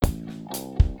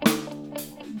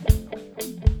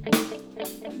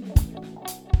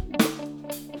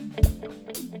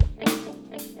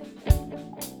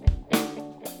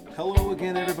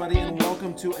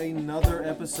welcome to another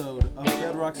episode of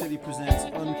Bedrock City Presents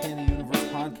Uncanny Universe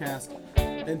Podcast.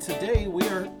 And today we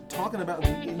are talking about the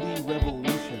indie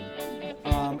revolution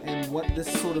and what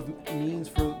this sort of means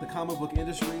for the comic book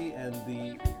industry and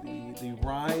the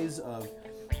rise of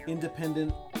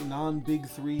independent, non-Big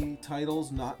Three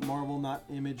titles, not Marvel, not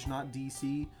Image, not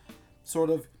DC,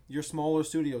 sort of your smaller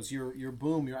studios, your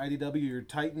Boom, your IDW, your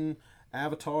Titan,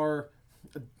 Avatar,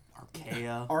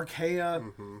 Archaea,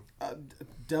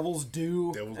 Devil's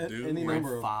Due, any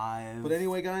number of 5. But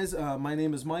anyway, guys, my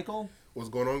name is Michael. What's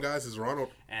going on, guys? It's Ronald.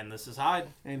 And this is Hyde.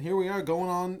 And here we are going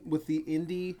on with the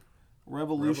Indie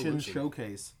Revolution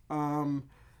Showcase.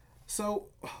 So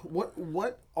what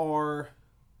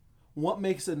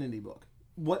makes an indie book?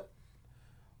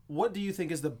 What do you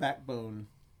think is the backbone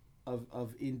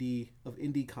of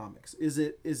indie comics? Is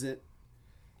it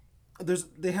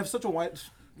they have such a wide.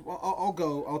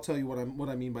 I'll tell you what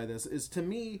I mean by this. Is, to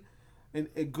me,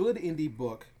 a good indie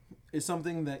book is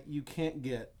something that you can't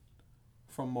get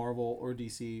from Marvel or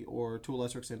DC or, to a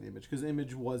lesser extent, Image, because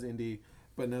Image was indie,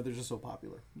 but now they're just so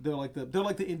popular. They're like the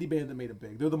indie band that made it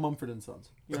big. They're the Mumford and Sons.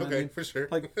 You know what I mean? For sure.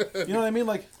 Like, you know what I mean?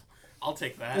 Like, I'll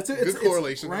take that. Good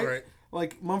correlation, right?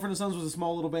 Like, Mumford and Sons was a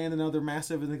small little band, and now they're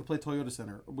massive, and they can play Toyota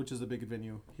Center, which is a big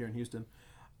venue here in Houston.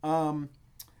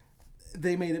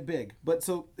 They made it big, but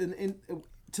so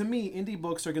to me, indie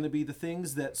books are going to be the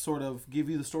things that sort of give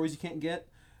you the stories you can't get,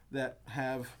 that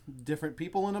have different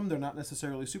people in them. They're not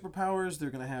necessarily superpowers. They're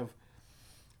going to have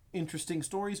interesting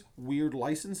stories, weird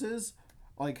licenses,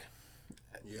 like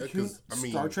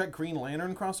Star Trek Green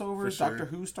Lantern crossovers, sure. Doctor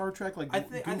Who Star Trek, like I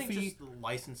think Goofy. just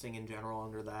licensing in general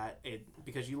under that,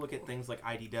 because you look at things like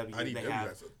IDW they have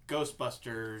has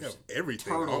Ghostbusters,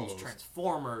 everything, Turtles, almost.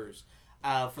 Transformers.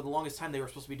 For the longest time, they were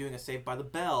supposed to be doing a Saved by the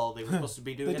Bell. They were supposed to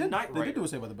be doing a Knight Rider. They did do a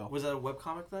Saved by the Bell. Was that a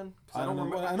webcomic then? I don't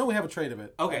remember. I know we have a trade of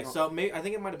it. Okay, so I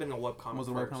think it might have been a webcomic. Was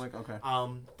it a webcomic? Okay.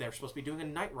 They were supposed to be doing a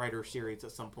Knight Rider series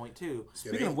at some point too.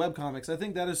 Speaking of webcomics, I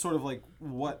think that is sort of like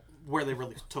where they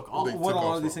really took off. What a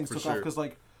lot of these things took off, because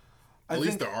like. At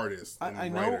least the artists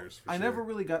and writers. I never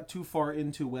really got too far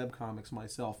into webcomics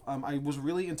myself. I was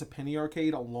really into Penny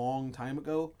Arcade a long time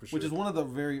ago, which is one of the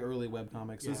very early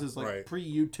webcomics. Yeah, this is like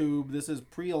pre-YouTube. This is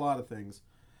pre a lot of things.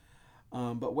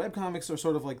 But webcomics are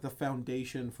sort of like the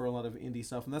foundation for a lot of indie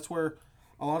stuff, and that's where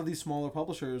a lot of these smaller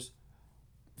publishers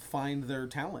find their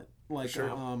talent. Like,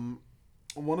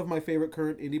 one of my favorite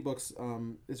current indie books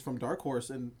is from Dark Horse,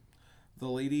 and the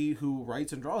lady who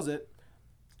writes and draws it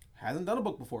hasn't done a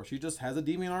book before. She just has a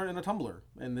DeviantArt and a Tumblr,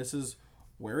 and this is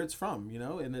where it's from,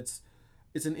 and it's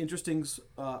an interesting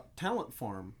talent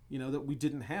farm, that we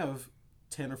didn't have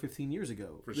 10 or 15 years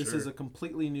ago. This is a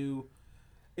completely new.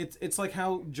 It's like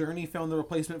how Journey found the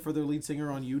replacement for their lead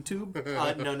singer on YouTube.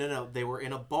 No. They were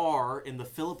in a bar in the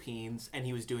Philippines, and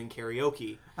he was doing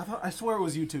karaoke. I swear it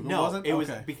was YouTube. No, it wasn't. It was.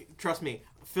 Trust me,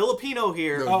 Filipino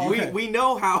here. No, we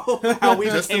know how we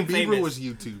Justin became Bieber famous. was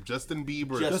YouTube. Justin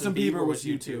Bieber was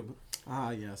YouTube.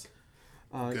 Ah, yes.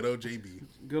 Good old JB.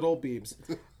 Good old Biebs.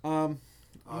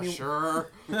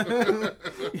 Sure.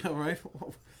 Yeah, right.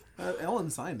 Ellen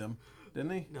signed him,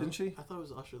 didn't he? No, didn't she? I thought it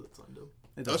was Usher that signed him.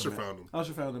 Usher found him.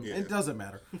 Usher found him. Yeah. It doesn't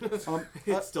matter.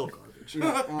 It's still garbage.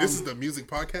 This is the music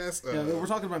podcast. Yeah, we're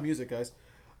talking about music, guys.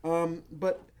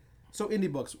 But so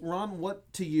indie books, Ron.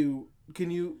 What to you?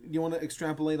 You want to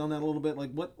extrapolate on that a little bit?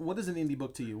 Like, what is an indie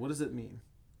book to you? What does it mean?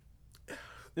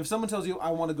 If someone tells you,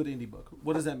 "I want a good indie book,"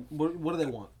 what does that? What do they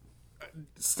want?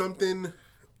 Something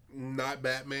not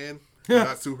Batman,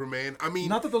 not Superman. I mean,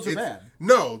 not that those are bad.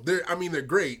 No, they're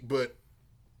great, but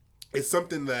it's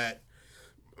something that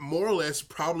more or less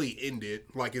probably ended.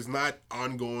 Like, it's not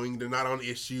ongoing. They're not on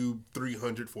issue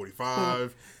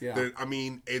 345. Yeah.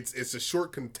 It's a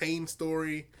short, contained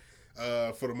story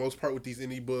for the most part with these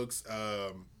indie books.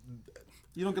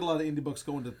 You don't get a lot of indie books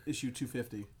going to issue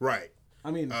 250. Right. I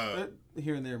mean,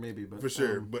 here and there maybe, but for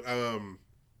sure. But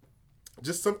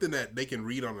just something that they can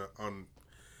read on.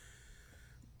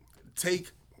 Take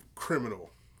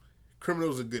Criminal. Criminal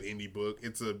is a good indie book.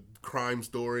 It's a crime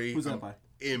story. Who's that by?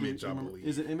 Image, I believe.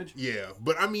 Is it Image? Yeah,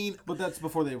 but But that's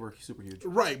before they were super huge.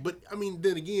 Right, but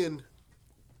then again,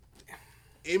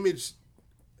 Image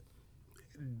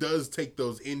does take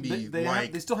those indie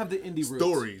they still have the indie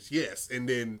stories, yes, and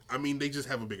then they just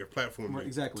have a bigger platform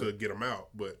to get them out.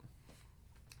 But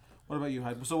what about you,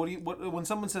 Hyde? So when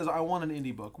someone says I want an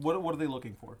indie book, what are they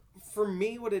looking for? For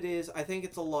me, what it is, I think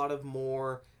it's a lot of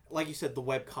more, like you said, the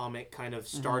webcomic kind of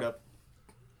startup,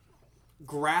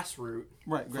 grassroots,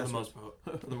 right? For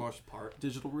the most part,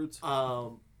 digital roots.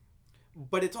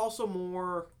 But it's also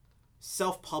more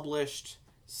self-published,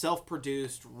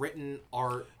 self-produced, written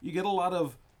art. You get a lot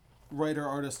of writer,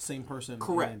 artist, same person.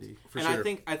 Correct. For sure.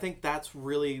 I think that's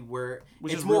really where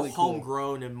Which it's is more really cool.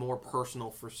 homegrown and more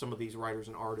personal for some of these writers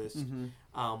and artists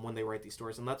when they write these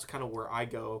stories, and that's kind of where I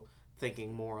go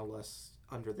thinking more or less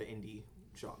under the indie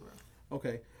genre.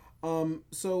 Okay,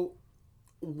 so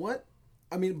what?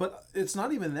 I mean, but it's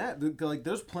not even that. Like,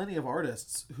 there's plenty of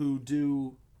artists who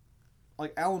do.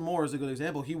 Like Alan Moore is a good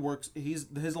example.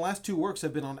 His last 2 works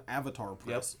have been on Avatar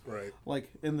Press. Yep. Right.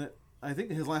 Like I think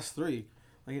his last 3,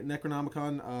 like at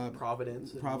Necronomicon,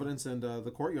 Providence, and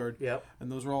The Courtyard. Yep.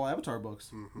 And those are all Avatar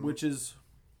books, which is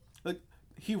like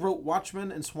he wrote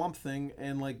Watchmen and Swamp Thing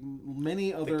and like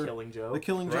many other The Killing Joke. The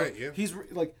Killing Joke. Right, yeah. He's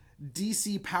like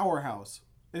DC powerhouse.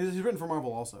 And he's written for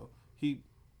Marvel also. He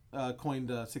coined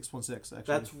 616 actually.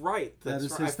 That's right. That's That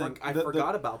is right. his thing. I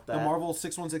forgot about that. The Marvel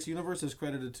 616 universe is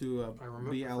credited to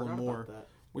B. Alan forgot Moore, about that.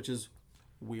 which is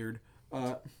weird.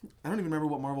 I don't even remember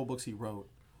what Marvel books he wrote,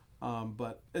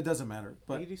 but it doesn't matter.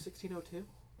 But Did you do 1602?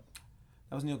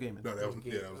 that was Neil Gaiman. No, that was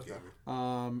Okay.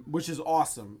 Gaiman. Which is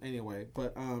awesome anyway.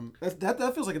 But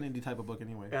that feels like an indie type of book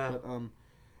anyway. Yeah. But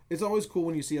it's always cool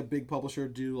when you see a big publisher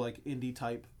do like indie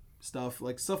type stuff,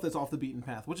 like stuff that's off the beaten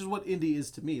path, which is what indie is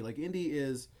to me. Like indie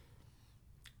is,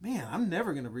 man, I'm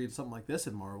never gonna read something like this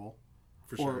in Marvel.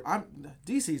 For sure. Or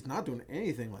DC's not doing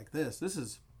anything like this. This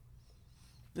is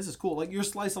cool. Like your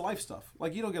slice of life stuff.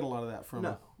 Like you don't get a lot of that from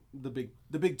No. the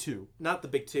big 2. Not the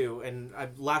big 2. And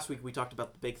last week we talked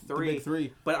about the big 3. The big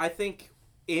 3. But I think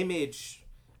Image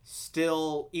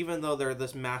still, even though they're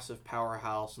this massive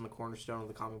powerhouse and the cornerstone of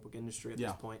the comic book industry at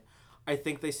this point, I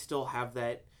think they still have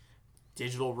that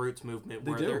digital roots movement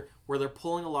where they're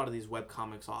pulling a lot of these web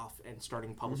comics off and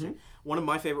starting publishing. One of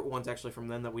my favorite ones actually from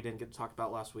them that we didn't get to talk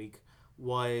about last week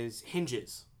was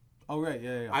Hinges. Oh right,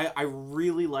 yeah. I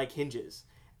really like Hinges,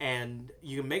 and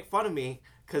you can make fun of me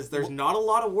because there's not a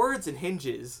lot of words in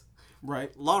Hinges.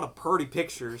 Right. A lot of pretty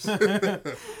pictures. Yeah,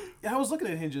 I was looking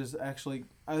at Hinges actually.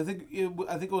 I think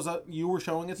it was you were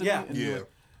showing it to me. And you were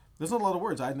like, there's not a lot of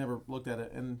words. I'd never looked at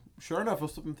it, and sure enough, I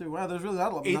was flipping through. Wow, there's really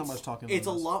not much talking. It's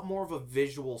a lot more of a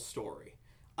visual story.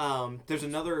 There's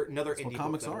another indie book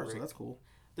comics that are, so that's cool.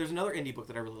 There's another indie book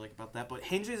that I really like about that, but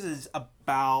Hinges is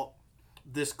about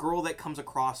this girl that comes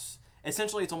across.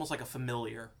 Essentially, it's almost like a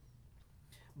familiar,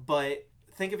 but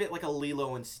think of it like a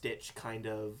Lilo and Stitch kind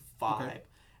of vibe. Okay.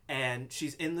 And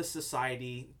she's in the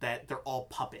society that they're all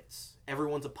puppets.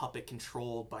 Everyone's a puppet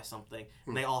controlled by something.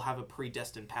 And they all have a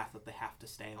predestined path that they have to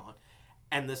stay on.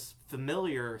 And this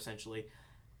familiar, essentially,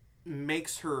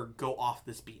 makes her go off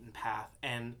this beaten path.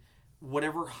 And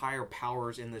whatever higher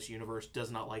powers in this universe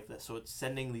does not like this. So it's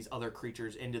sending these other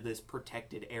creatures into this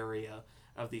protected area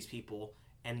of these people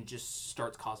and just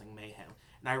starts causing mayhem.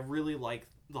 And I really like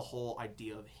the whole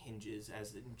idea of Hinges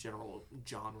as a general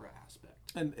genre aspect.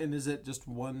 And is it just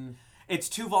one? It's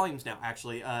 2 volumes now,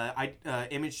 actually.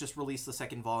 Image just released the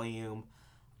 2nd volume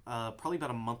probably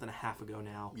about a month and a half ago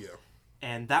now. Yeah.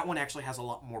 And that one actually has a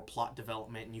lot more plot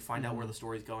development, and you find out where the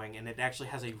story's going, and it actually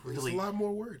has a really... It's a lot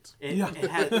more words. It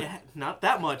has not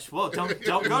that much. Well, don't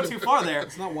go too far there.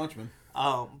 It's not Watchmen.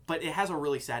 But it has a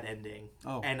really sad ending.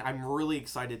 Oh. And I'm really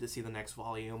excited to see the next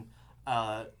volume.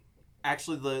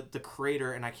 Actually, the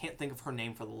creator, and I can't think of her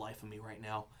name for the life of me right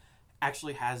now,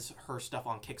 actually has her stuff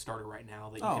on Kickstarter right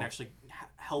now that you can actually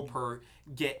help her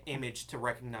get Image to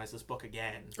recognize this book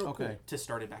again. Okay. To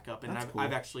start it back up. And That's cool.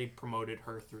 I've actually promoted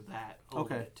her through that a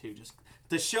little bit too, just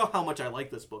to show how much I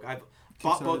like this book. I've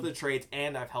bought both the trades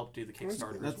and I've helped do the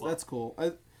Kickstarter as well. That's cool.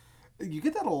 You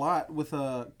get that a lot with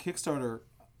Kickstarter.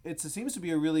 It seems to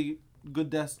be a really good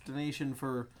destination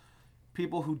for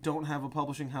people who don't have a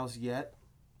publishing house yet,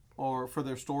 or for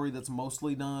their story that's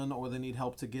mostly done, or they need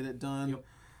help to get it done. Yep.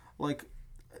 Like,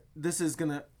 this is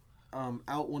gonna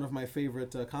out one of my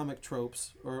favorite comic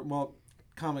tropes, or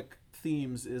comic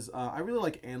themes is I really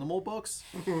like animal books.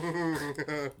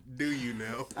 Do you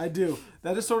now? I do.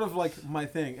 That is sort of like my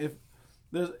thing.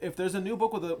 If there's a new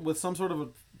book with some sort of a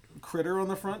critter on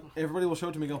the front, everybody will show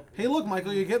it to me and go, "Hey, look,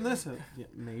 Michael, you getting this?" Yeah,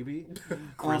 maybe.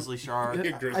 Grizzly Shark.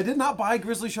 I did not buy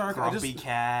Grizzly Shark. Grumpy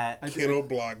Cat. Kennel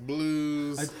Block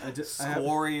Blues.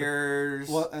 Warriors.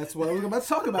 Well, that's what I was about to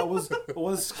talk about. Was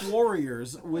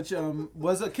Squarriors, which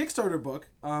was a Kickstarter book.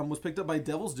 Was picked up by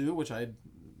Devil's Due, which I'd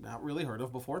not really heard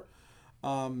of before.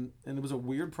 And it was a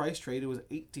weird price trade. It was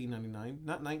 $18.99,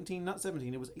 not $19, not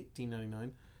 $17. It was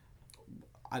 $18.99.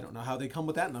 I don't know how they come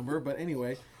with that number, but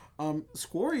anyway,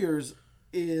 Squarriors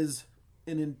is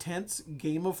an intense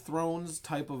Game of Thrones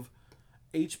type of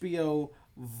HBO,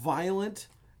 violent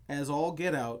as all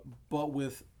get out, but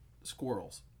with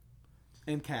squirrels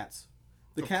and cats.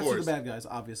 The cats are the bad guys,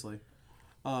 obviously.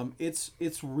 It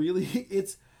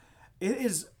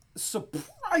is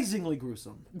surprisingly surprisingly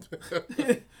gruesome.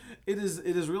 It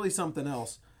is really something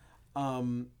else.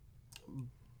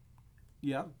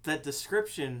 Yeah. That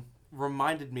description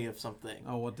reminded me of something.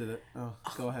 Oh, what did it? Oh,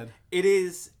 go ahead. It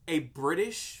is a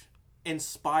British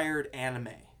inspired anime.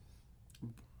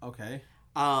 Okay.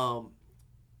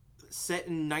 Set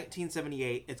in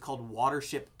 1978. It's called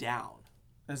Watership Down.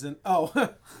 As in,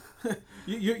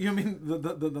 you mean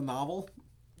the novel?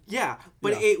 Yeah,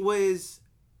 but it was.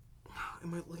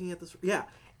 Am I looking at this? Yeah,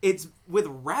 it's with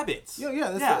rabbits. Yeah,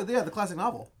 the classic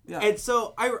novel. Yeah, and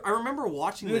so I remember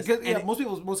watching this.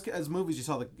 Most as movies you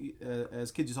saw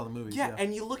as kids you saw the movies. Yeah,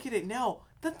 and you look at it now.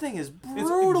 That thing is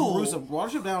brutal. It's gruesome.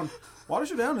 Watership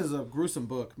Down is a gruesome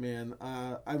book, man.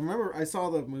 I remember I saw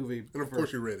the movie. And of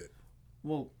course you read it.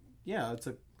 Well, yeah, it's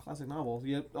a classic novel.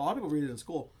 Yeah, a lot of people read it in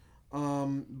school.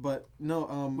 But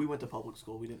no. We went to public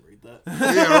school. We didn't read that.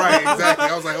 Yeah, right. Exactly.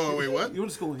 I was like, oh wait, what? You went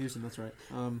to school in Houston. That's right.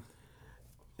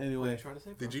 Anyway, what are you trying to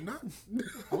say, bro? Did you not?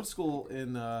 I went to school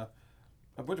in. I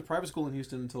went to private school in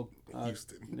Houston until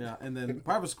Houston. Yeah, and then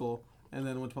private school, and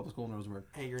then went to public school in Rosenberg.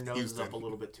 Hey, your nose is up a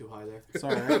little bit too high there.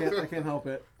 Sorry, I can't help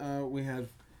it. We had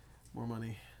more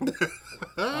money.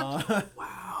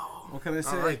 Wow. What can I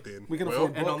say? All right, then. We can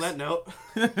afford books. And on that note,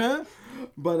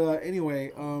 but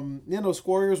anyway,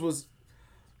 Squarriors was.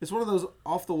 It's one of those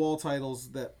off the wall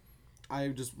titles that I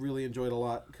just really enjoyed a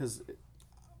lot because,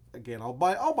 again, I'll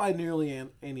buy nearly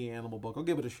any animal book. I'll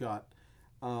give it a shot.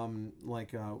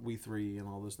 Like We Three and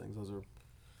all those things. Those are.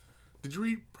 Did you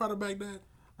read Pride of Baghdad?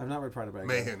 I've not read Pride of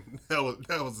Baghdad. Man, that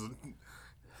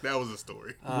was a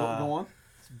story. Go on.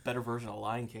 it's a better version of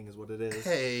Lion King, is what it is.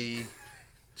 Hey,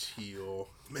 chill.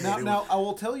 Man, Now I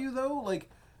will tell you though, like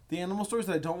the animal stories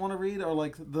that I don't want to read are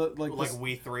like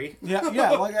We Three. Yeah,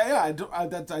 I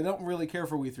don't really care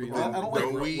for We Three. I don't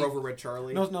like Rover Red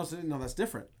Charlie. No, that's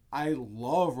different. I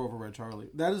love Rover Red Charlie.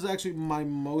 That is actually one of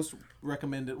my most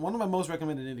recommended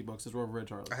indie books is Rover Red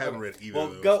Charlie. I haven't read either. Well,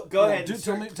 of those. go ahead.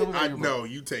 Tell me about your book. No,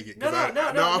 you take it. No,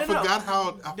 I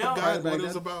forgot what it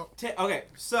was about. Okay,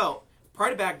 so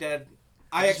Pride of Baghdad.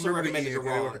 I actually recommended it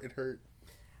wrong. It hurt.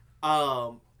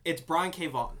 It's Brian K.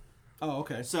 Vaughan. Oh,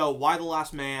 okay. So Why the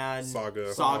Last Man,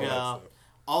 Saga,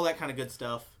 all that kind of good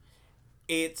stuff.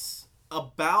 It's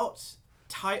about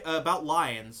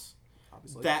lions.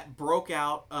 Obviously. That broke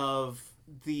out of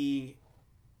it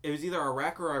was either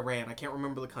Iraq or Iran. I can't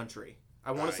remember the country.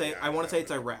 I want to say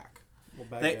it's Iraq. Well,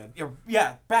 Baghdad.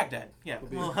 Baghdad. Yeah. It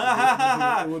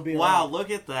would be wow, Iraq. look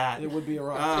at that. It would be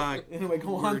Iraq. Anyway,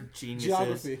 go on. We're geniuses.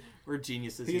 Geography. We're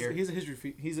geniuses here. He's a history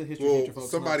teacher. Folks,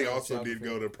 somebody also did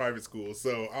go to private school,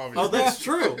 so obviously. Oh, that's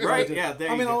true, right? Yeah.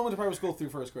 I went to private school through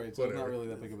first grade, so it's not really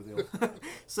that big of a deal.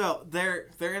 So they're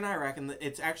in Iraq, and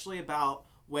it's actually about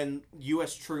when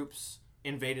U.S. troops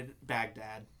invaded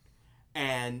Baghdad,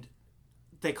 and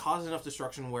they caused enough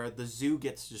destruction where the zoo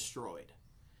gets destroyed.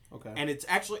 Okay. And it's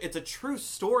a true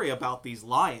story about these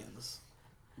lions.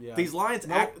 Yeah. These lions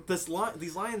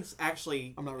these lions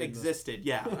actually existed.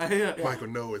 Yeah. Michael,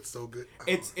 no, it's so good.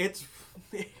 It's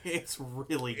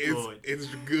really good. It's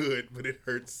good, but it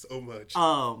hurts so much.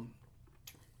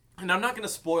 And I'm not going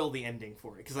to spoil the ending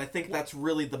for it because I think that's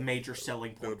really the major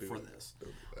selling point for this.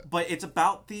 But it's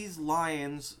about these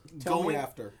lions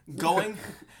going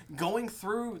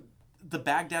through the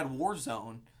Baghdad war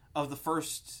zone of the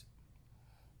first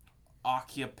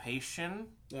occupation.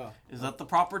 Yeah. Is that the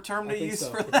proper term to use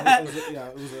for that?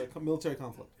 It was a military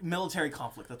conflict. Military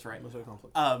conflict, that's right. Military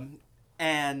conflict.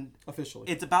 And officially,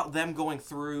 it's about them going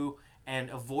through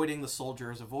and avoiding the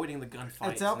soldiers, avoiding the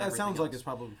gunfights. That sounds like it's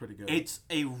probably pretty good.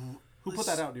 Who put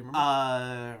that out? Do you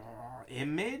remember?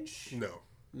 Image?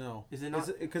 No. Is it not?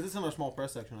 Because it's in our small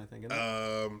press section, I think. Isn't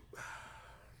it?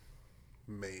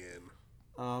 Man.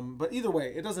 But either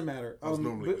way, it doesn't matter.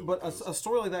 But a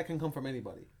story like that can come from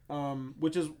anybody.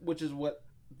 Which is what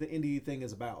the indie thing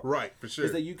is about. Right, for sure.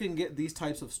 Is that you can get these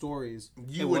types of stories.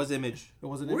 It was Image. It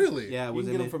wasn't Image? Really? Yeah, it was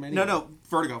you can Image. Get them from anybody. No,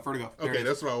 Vertigo. Okay,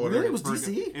 that's what I wanted. Really? It was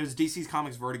Vertigo. DC? It was DC's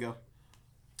Comics Vertigo.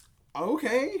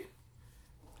 Okay,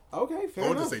 fair enough. I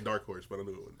wanted to say Dark Horse, but I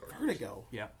knew it was Dark Horse. Vertigo.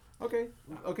 Yeah. Okay.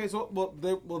 So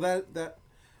that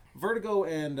Vertigo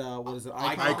and what is it?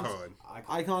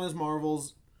 Icon is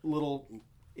Marvel's little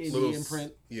indie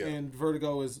imprint, and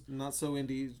Vertigo is not so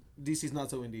indie. DC's not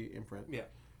so indie imprint. Yeah.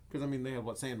 Because they have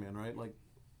Sandman, right? Like.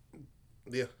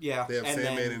 Yeah. They have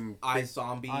Sandman and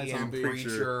iZombie and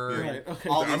Preacher. Yeah. Right. Okay.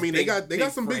 I mean, they got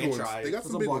some big ones. They got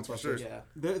some big ones for sure. Yeah.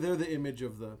 They're the image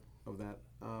of that.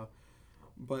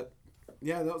 But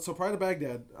yeah, so Pride of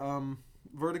Baghdad,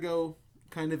 Vertigo,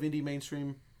 kind of indie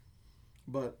mainstream,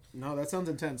 but no, that sounds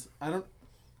intense. I don't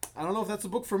know if that's a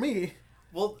book for me.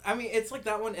 Well, it's like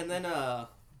that one, and then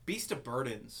Beast of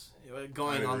Burdens,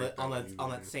 going on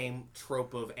that same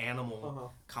trope of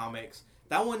animal comics.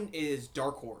 That one is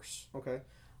Dark Horse. Okay.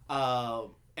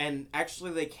 And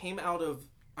actually, they came out of,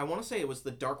 I want to say it was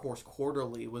the Dark Horse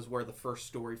Quarterly was where the first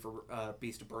story for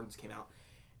Beast of Burdens came out.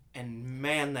 And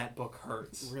man, that book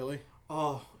hurts. Really?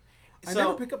 Oh. I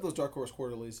never pick up those Dark Horse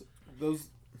Quarterlies. Those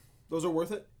are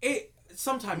worth it?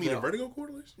 Sometimes. You mean the Vertigo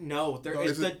Quarterlies? No,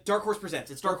 it's the Dark Horse Presents.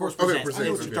 It's Dark Horse Presents. Okay,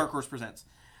 Presents. It's Dark Horse Presents.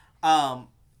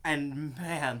 And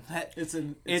man, it's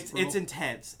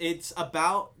intense. It's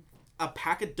about a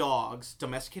pack of dogs,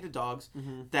 domesticated dogs,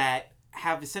 that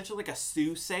have essentially like a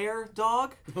soothsayer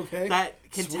dog. Okay. That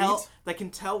can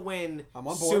tell when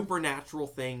supernatural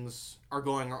things are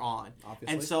going on.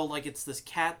 Obviously. And so like it's this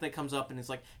cat that comes up and it's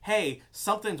like, hey,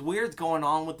 something's weird's going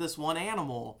on with this one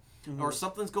animal. Or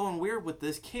something's going weird with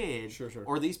this kid. Sure.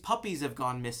 Or these puppies have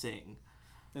gone missing.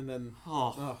 And then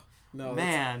no,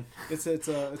 man, it's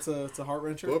a heart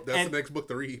wrencher. Well, that's the next book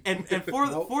to read. And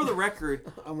for the record,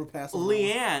 I'm gonna pass.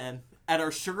 Leanne at our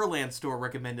Sugarland store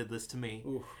recommended this to me,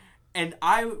 and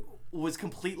I was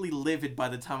completely livid by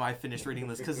the time I finished reading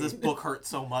this because this book hurt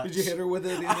so much. Did you hit her with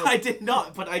it? I did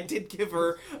not, but I did give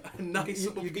her a nice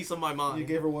piece of my mind. You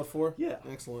gave her what for? Yeah,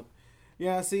 excellent.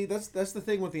 Yeah, see, that's the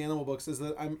thing with the animal books is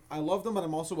that I love them, but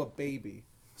I'm also a baby.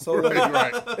 So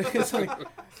right. It's like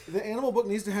the animal book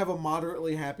needs to have a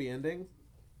moderately happy ending,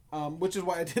 which is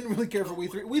why I didn't really care for We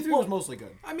 3. We 3 was mostly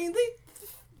good. I mean,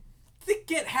 they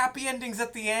get happy endings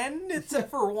at the end, except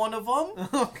for one of them.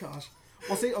 Oh gosh.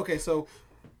 Well, see, okay, so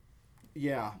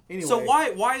yeah. Anyway, so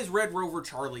why is Red Rover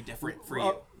Charlie different for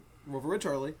you? Rover Red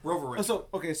Charlie. Rover Red.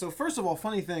 So first of all,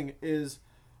 funny thing is,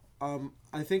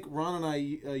 I think Ron and I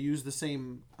use the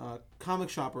same Comic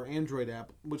Shopper Android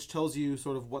app, which tells you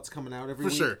sort of what's coming out every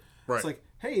week. For sure, right. It's like,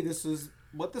 hey, this is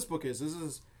what this book is. This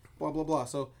is blah, blah, blah.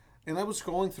 So, and I was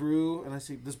scrolling through, and I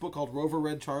see this book called Rover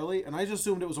Red Charlie, and I just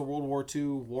assumed it was a World War II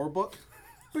war book.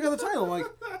 Because the title, like,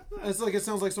 it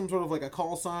sounds like some sort of like a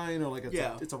call sign, or like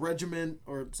it's a regiment,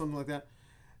 or something like that.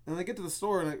 And I get to the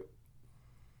store, and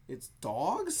it's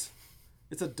dogs?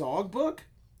 It's a dog book?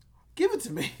 Give it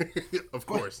to me. Of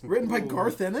course. Written by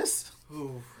Garth Ennis.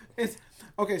 It's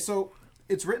okay. So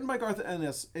it's written by Garth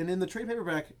Ennis, and in the trade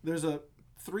paperback, there's a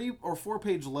 3 or 4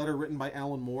 page letter written by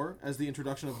Alan Moore as the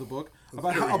introduction of the book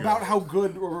about how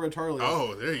good Rover Red Charlie is.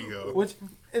 Oh, there you go. Which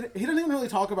he doesn't even really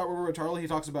talk about Rover Red Charlie. He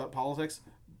talks about politics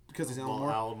because he's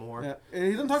Alan Moore. Yeah, and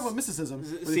he doesn't talk about mysticism.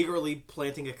 Secretly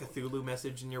planting a Cthulhu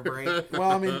message in your brain.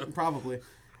 Well, I mean, probably.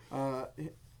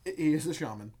 He is a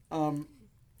shaman.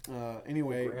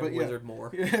 Anyway, but Wizard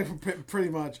Moore. Yeah, pretty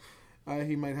much.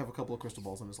 He might have a couple of crystal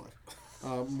balls in his life.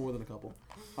 More than a couple.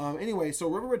 Anyway, so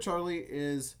Rover Red Charlie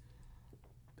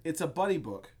it's a buddy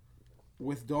book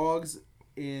with dogs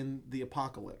in the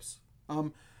apocalypse.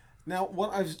 Now,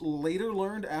 what I've later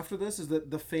learned after this is that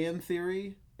the fan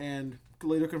theory, and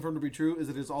later confirmed to be true, is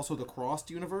that it's also the Crossed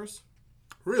universe.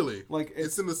 Really? Like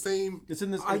it's in the same. It's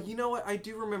in this. You know what? I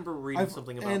do remember reading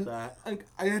something about that.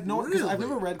 I had no. Really? I've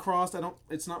never read Crossed.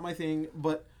 It's not my thing.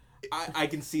 But I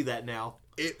can see that now.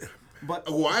 I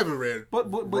haven't read.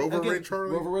 But Rover Red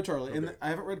Charlie. Rover Red Charlie, okay. And I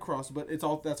haven't read Crossed, but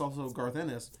that's also Garth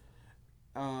Ennis.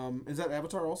 Is that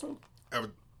Avatar also?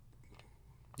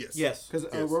 Yes. Because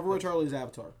Rover Red Charlie is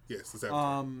Avatar. Yes, it's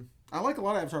Avatar. I like a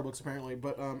lot of Avatar books apparently,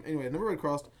 but anyway, I've never read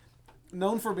Crossed.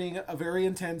 Known for being a very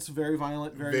intense, very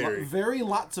violent, very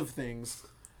lots of things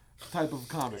type of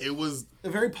comic. It was a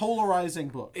very polarizing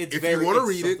book. If you want to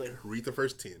read it, read the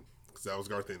first 10 because that was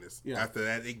Garth Ennis. Yeah. After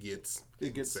that, it gets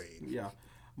insane. Yeah,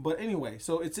 but anyway,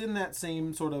 so it's in that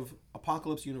same sort of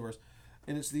apocalypse universe,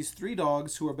 and it's these 3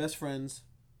 dogs who are best friends.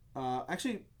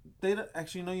 Actually,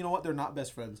 you know what? They're not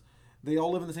best friends. They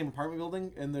all live in the same apartment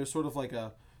building, and there's sort of like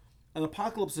an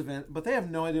apocalypse event, but they have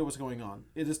no idea what's going on.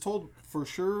 It is told for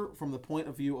sure from the point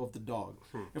of view of the dog.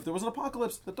 If there was an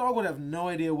apocalypse, the dog would have no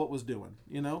idea what was doing,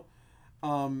 you know?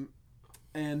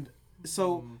 And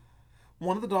so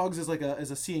one of the dogs is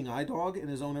is a seeing eye dog, and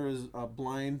his owner is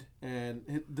blind,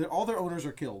 and all their owners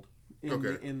are killed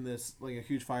in this like a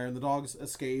huge fire, and the dogs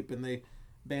escape, and they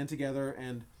band together,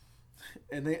 and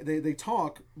they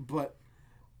talk, but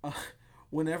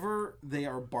whenever they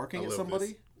are barking at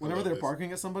somebody,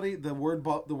 the word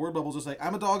bubbles just like,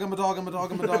 I'm a dog, I'm a dog, I'm a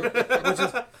dog, I'm a dog.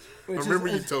 I remember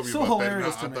you told me so about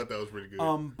hilarious that. I thought that was pretty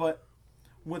good. But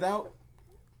without,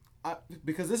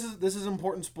 because this is an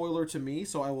important spoiler to me,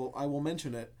 so I will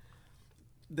mention it.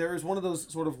 There is one of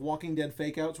those sort of Walking Dead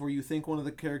fake outs where you think one of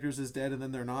the characters is dead and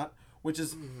then they're not, which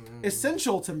is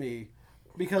essential to me.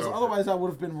 Because otherwise I would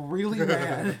have been really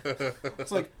mad.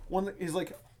 It's like he's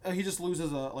like he just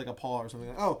loses a paw or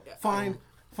something. Like, fine,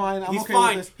 I'm he's okay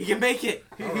fine. with this. He can make it.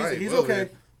 He's okay.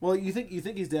 Well, you think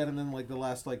he's dead, and then like the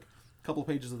last like couple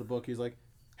pages of the book, he's like,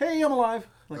 "Hey, I'm alive."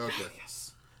 Like, Okay.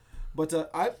 yes. But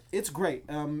it's great.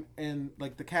 And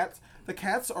like the cats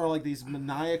are like these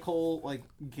maniacal like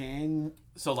gang.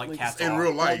 So like cats in are.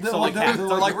 real life. So like cats. They're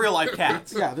like real life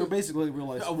cats. Yeah, they're basically real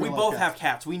life. We real both life have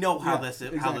cats. We know how Yeah, this how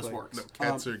this exactly. works. No,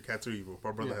 cats are evil.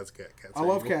 My brother has a cat. Cats I are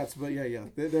love evil. cats, but yeah,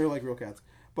 they're like real cats.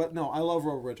 But no, I love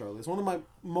Rover Red Charlie. It's one of my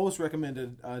most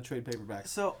recommended trade paperbacks.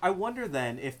 So I wonder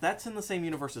then if that's in the same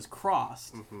universe as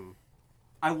Crossed.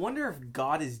 I wonder if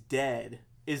God is Dead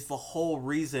is the whole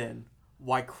reason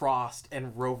why Crossed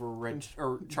and Rover Red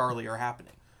or Charlie are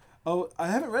happening. Oh, I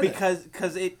haven't read Because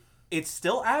it's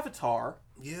still Avatar.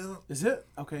 Yeah. Is it?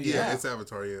 Okay. Yeah, it's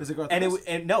Avatar. Yeah. Is it Garth And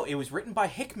Ennis? it was written by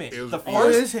Hickman. It was- the Oh,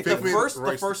 it is Hickman.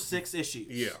 the first 6 issues.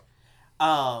 Yeah.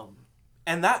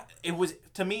 And that it was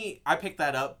to me. I picked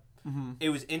that up. It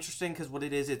was interesting because what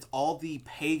it is, it's all the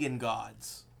pagan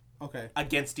gods Okay.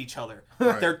 against each other.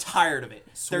 Right. They're tired of it.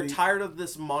 They're Sweet. tired of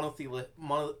this Monotheistic?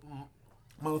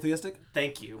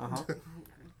 Thank you.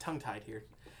 Tongue tied here.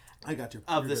 I got you.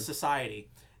 Of You're this good. society.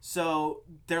 So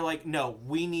they're like, no,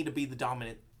 we need to be the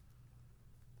dominant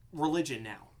religion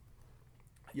now.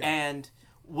 Yeah. And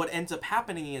what ends up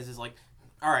happening is like,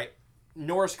 all right,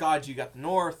 Norse gods, you got the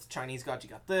North. Chinese gods, you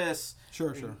got this.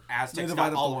 Sure. Aztecs They got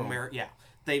divide up all the of world. America. Yeah,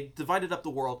 they divided up the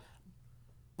world.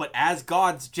 But as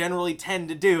gods generally tend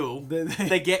to do,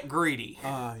 they get greedy.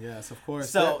 Ah, yes, of course.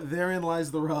 So- Therein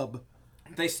lies the rub.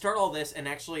 They start all this, and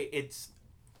actually,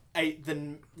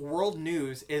 the world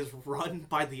news is run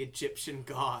by the Egyptian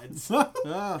gods,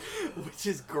 which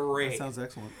is great. That sounds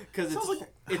excellent. Because Sounds like,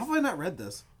 how have I not read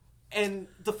this? and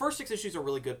the first 6 issues are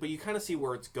really good, but you kind of see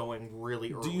where it's going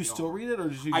really early. Do you still on. read it, or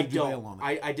did you I bail don't. on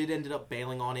it? I did ended up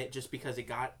bailing on it just because it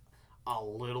got a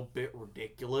little bit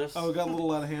ridiculous. Oh, it got a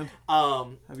little out of hand.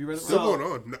 Have you read it? Still So- going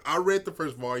on. I read the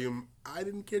first volume. I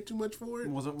didn't care too much for it.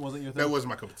 Wasn't your thing? That wasn't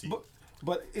my cup of tea.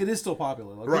 But it is still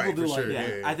popular. Like, Right, people do for like sure, it.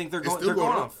 yeah, yeah. I think they're It's going. still They're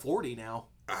going going on 40 now.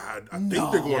 I think they're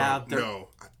going Yeah, on. they're- No,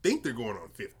 I think they're going on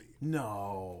 50.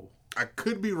 No. I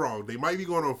could be wrong. They might be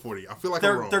going on 40. I feel like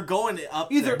I'm wrong. They're going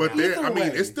up Either- there but now. they're. I mean,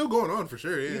 way. it's still going on for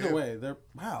sure. Yeah. Either way, they're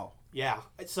wow. Yeah.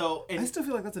 So I and still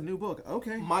feel like that's a new book.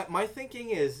 Okay. my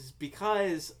thinking is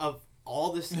because of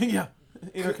all this Yeah.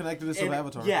 Interconnectedness of and-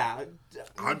 Avatar. Yeah.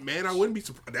 I wouldn't be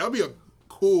surprised. That would be a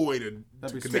cool way to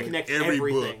That'd be connect, sweet. every book.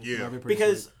 Everything. Yeah. That'd be pretty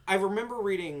Because sweet. I remember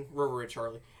reading Rover Red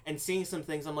Charlie and seeing some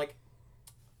things. I'm like,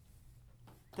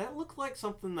 that looked like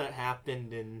something that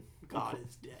happened in God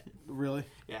is Dead. Really?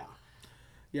 Yeah.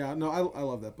 Yeah, no, I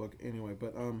love that book anyway.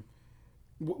 But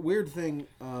weird thing.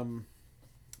 Oh,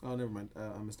 never mind.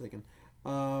 I'm mistaken.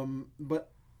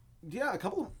 But yeah,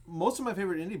 most of my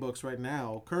favorite indie books right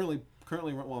now, currently,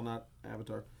 well, not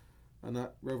Avatar,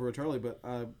 not Rover or Charlie, but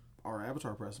are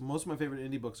Avatar Press. Most of my favorite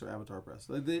indie books are Avatar Press.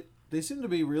 They seem to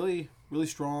be really, really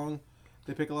strong.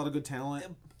 They pick a lot of good talent.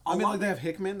 I mean, like they have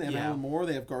Hickman, they have Yeah. Alan Moore,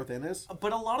 they have Garth Ennis.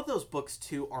 But a lot of those books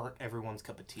too aren't everyone's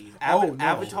cup of tea. Oh, no.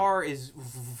 Avatar is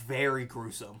very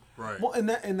gruesome. Right. Well,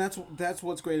 and that's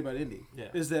what's great about indie. Yeah.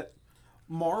 Is that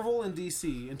Marvel and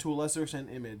DC, and to a lesser extent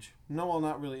Image,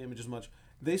 not really Image as much,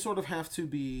 they sort of have to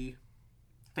be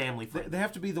Family they, friendly. they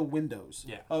have to be the Windows.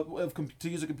 Yeah. To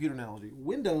use a computer analogy,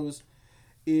 Windows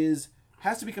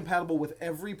has to be compatible with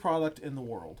every product in the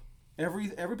world. Every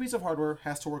piece of hardware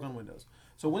has to work on Windows.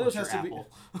 So Windows has Unless to you're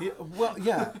be. Yeah, well,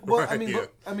 yeah. Well, Right,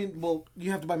 yeah. well,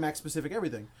 you have to buy Mac specific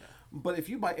everything. But if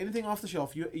you buy anything off the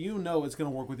shelf, you know it's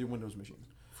going to work with your Windows machine.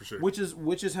 For sure. Which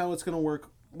is how it's going to work.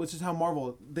 Which is how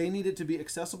Marvel, they need it to be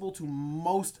accessible to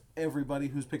most everybody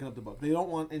who's picking up the book. They don't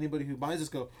want anybody who buys this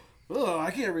go, oh,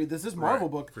 I can't read this. This Marvel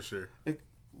Right, book. for sure.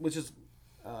 Which is,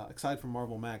 aside from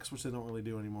Marvel Max, which they don't really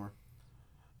do anymore.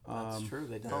 That's true.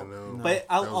 They don't. no. But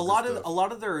That a was lot good of stuff. a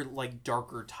lot of their like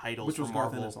darker titles Which was from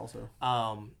Garth Marvel Ennis also.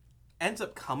 ends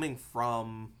up coming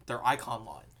from their Icon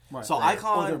line. Right, So right.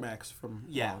 Icon, Their Max from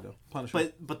yeah,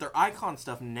 Punisher. but their Icon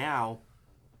stuff now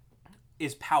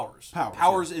is Powers.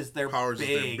 Powers, is their Powers is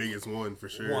their big biggest one for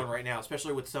sure. one right now,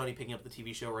 especially with Sony picking up the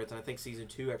TV show rights, and I think season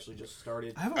 2 actually just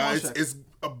started. I haven't watched that. It's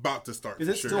about to start. Is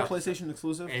for it sure. still PlayStation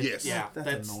exclusive? And Yes. yeah,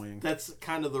 That's annoying. That's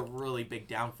kind of the really big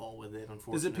downfall with it. Is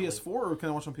Unfortunately, it PS4 or can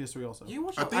I watch on PS3 also? You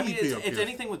watch? I I, think mean, you can it's, on it's PS4.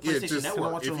 anything with Yeah, PlayStation just- Can I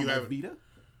Network. watch If it on you my have- Vita?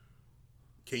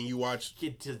 Can you watch?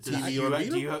 Do TV you, on Vita?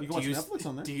 do you, You can do watch you, Netflix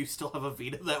on there. Do you still have a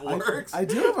Vita that works? I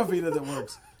do have a Vita that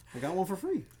works. I got one for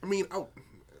free. I mean,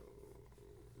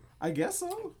 I guess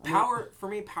so. I mean, For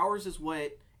me, Powers is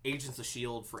what Agents of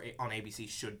S.H.I.E.L.D. on ABC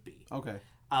should be. okay.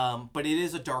 But it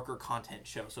is a darker content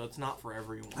show, so it's not for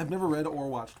everyone. I've never read or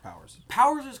watched Powers.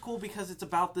 Powers is cool because it's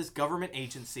about this government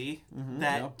agency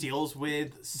that yep. deals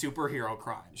with superhero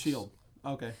crimes. Shield.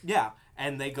 Okay. Yeah,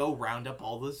 and they go round up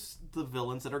all the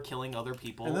villains that are killing other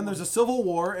people. And then there's a civil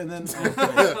war, and then...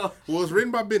 Well, it's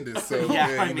written by Bendis, so...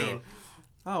 yeah, I mean...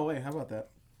 Oh, wait, how about that?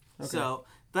 Okay. So,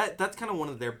 that's kind of one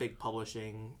of their big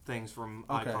publishing things from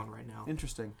Icon right now.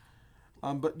 Interesting.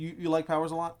 But you like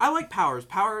Powers a lot? I like Powers.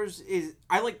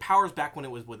 I like Powers back when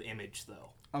it was with Image,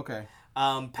 though. Okay.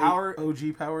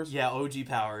 OG Powers? Yeah, OG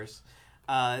Powers.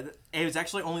 It was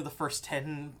actually only the first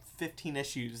 10, 15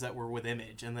 issues that were with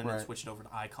Image, and then it switched over to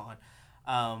Icon.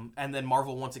 And then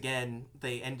Marvel, once again,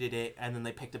 they ended it, and then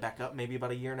they picked it back up maybe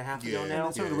about a year and a half ago now.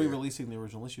 They started re-releasing the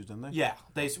original issues, didn't they? Yeah,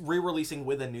 they re-releasing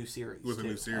with a new series. With a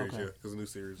new series, yeah. There's a new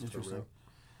series. Interesting.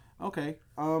 Okay.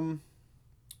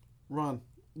 Ron,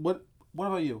 what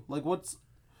about you? Like, what's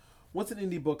an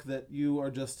indie book that you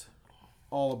are just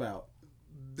all about?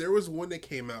 There was one that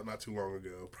came out not too long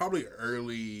ago, probably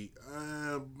early,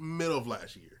 middle of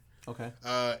last year. Okay.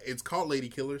 It's called Lady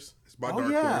Killers. It's by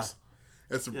Dark Horse.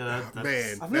 That's I've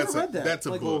never read that. That's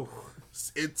a book.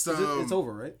 It's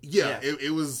over, right? Yeah.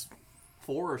 It was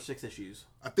 4 or 6 issues.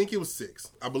 I think it was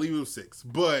 6. I believe it was 6.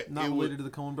 But not related to the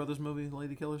Coen Brothers movie,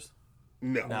 Lady Killers.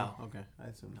 No. Okay, I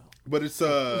assume no. But it's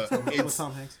with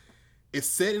Tom Hanks. It's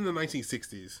set in the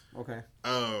 1960s. Okay.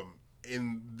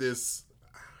 In this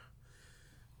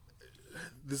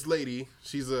lady,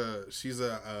 she's a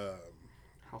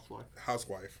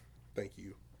housewife. Thank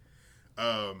you.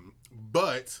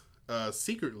 But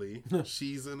secretly,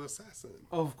 she's an assassin.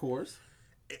 Of course.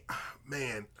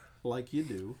 Man, like you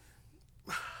do.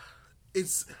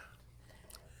 It's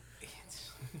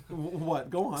what?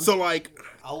 Go on. So like,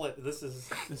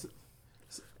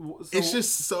 it's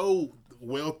just so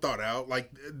well thought out.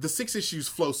 Like the 6 issues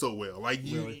flow so well. Like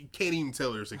you can't even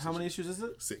tell they're 6. How many issues is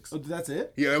it? 6. Oh, that's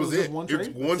it. Yeah, that was it. One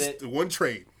trade. One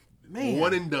trade. Man,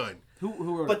 one and done. Who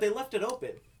wrote But it? they left it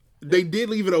open. They did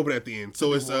leave it open at the end.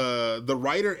 So it's the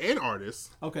writer and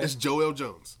artist. Okay. It's Joelle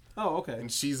Jones. Oh, okay.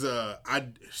 And she's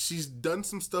done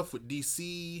some stuff with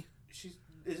DC.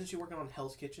 Isn't she working on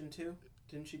Hell's Kitchen too?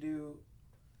 Didn't she do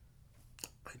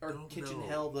Kitchen know.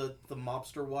 Hell, the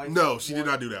mobster wife? No, she did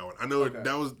not do that one. I know Okay.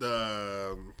 that was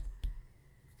the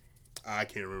I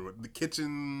can't remember. The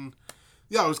Kitchen.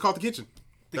 Yeah, it was called The Kitchen.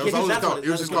 It was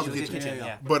just called The Kitchen.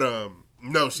 Yeah. But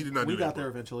no, she did not do that. We got there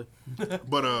eventually.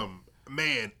 But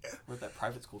man, where'd that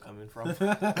private school come in from?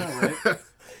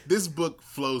 this book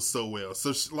flows so well.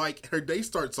 So like her day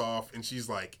starts off and she's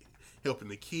like helping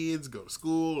the kids go to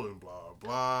school and blah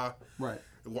blah. Right.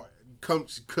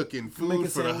 Comes cooking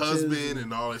food for the husband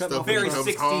and all that stuff. Very when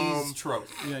he comes 60s home. trope.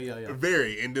 Yeah.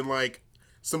 Very. And then like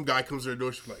some guy comes to her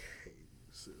door. She's like, "Hey,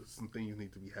 some things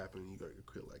need to be happening. You gotta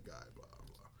kill that guy." Blah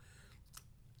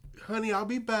blah. Honey, I'll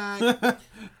be back.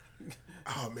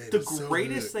 Oh man, the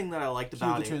greatest thing that I liked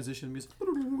about the transition music.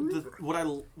 What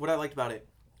I liked about it,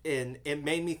 and it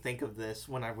made me think of this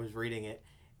when I was reading it,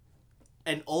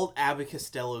 an old Abbott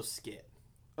Costello skit.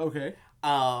 Okay.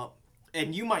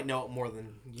 And you might know it more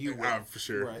than you would. For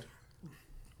sure. Right.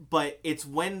 But it's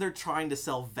when they're trying to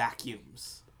sell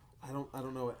vacuums. I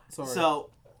don't know it. Sorry.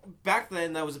 So back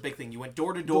then that was a big thing. You went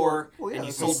door to door and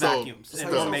you sold vacuums and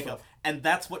more makeup, and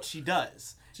that's what she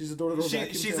does. She's a door-to-door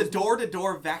vacuum She's salesman? a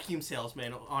door-to-door vacuum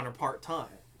salesman on her part-time.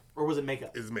 Or was it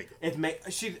makeup? It's makeup.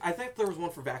 I think there was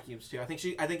one for vacuums too. I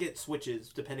think it switches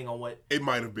depending on what it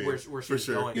might have been where she was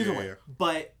going. Either way. Yeah.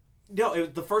 But no,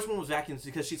 the first one was vacuums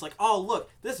because she's like, "Oh, look,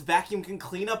 this vacuum can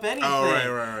clean up anything." Oh,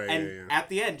 right. And at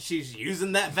the end, she's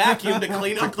using that vacuum to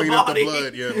clean up clean the up body. the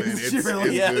blood. Yeah, man. It's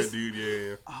good, dude.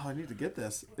 Yeah. Oh, I need to get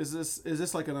this. Is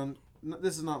this like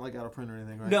this is not like out of print or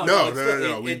anything, right?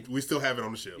 No. We still have it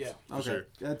on the shelves. Yeah. For sure.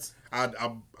 That's. Yeah.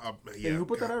 And who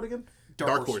put that out again?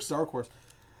 Dark Horse. Dark Horse.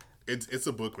 It's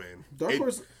a book, man. Dark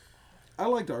Horse. I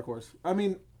like Dark Horse. I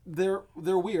mean, they're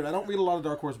weird. I don't read a lot of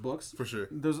Dark Horse books. For sure.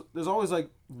 There's always like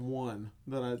one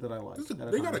that I like.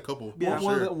 They got a couple. Yeah,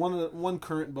 sure. one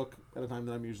current book at a time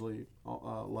that I'm usually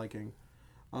liking.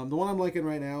 The one I'm liking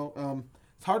right now.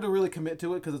 It's hard to really commit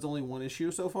to it because it's only one issue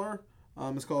so far.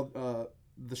 It's called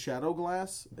The Shadow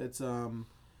Glass. It's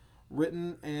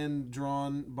written and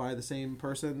drawn by the same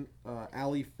person,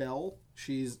 Ali Fell.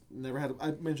 She's never had.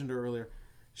 I mentioned her earlier.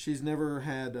 She's never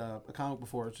had a comic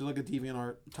before. She's like a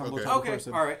DeviantArt Tumblr type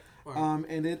person. All right.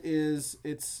 And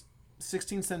it's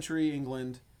 16th century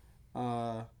England,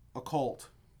 occult.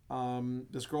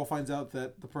 This girl finds out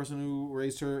that the person who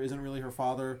raised her isn't really her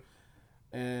father,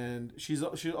 and she's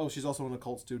also an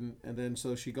occult student. And then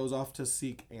so she goes off to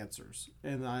seek answers.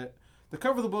 And the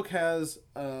cover of the book has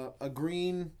a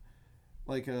green,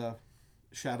 like a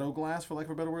shadow glass, for lack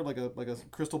of a better word, like a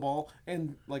crystal ball,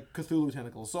 and like Cthulhu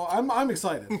tentacles. So I'm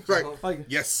excited. Like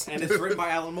yes. And it's written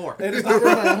by Alan Moore. It is not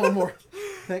written by Alan Moore.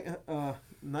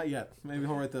 Not yet. Maybe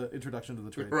he'll write the introduction to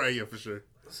the trade. Right, yeah, for sure.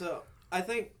 So I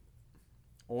think.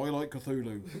 I like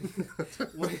Cthulhu.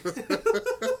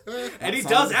 And he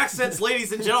does accents,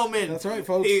 ladies and gentlemen. That's right,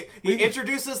 folks. He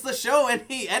introduces the show, and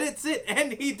he edits it,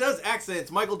 and he does accents.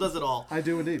 Michael does it all. I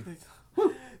do indeed.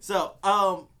 So,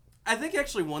 I think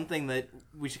actually one thing that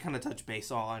we should kind of touch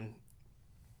base on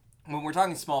when we're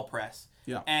talking small press.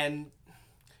 Yeah. And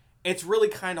it's really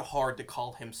kind of hard to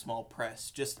call him small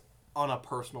press, just on a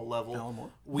personal level. Alan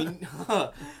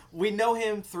Moore? We know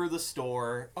him through the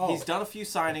store. Oh. He's done a few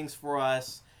signings for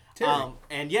us. Terry.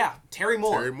 And yeah, Terry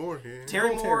Moore. Terry Moore, yeah.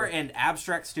 Terry Moore Terry. and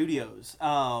Abstract Studios.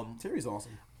 Terry's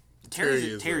awesome.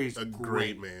 Terry's a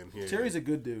great man. Yeah. Terry's a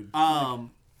good dude.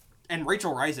 And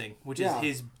Rachel Rising, which Yeah. is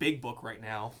his big book right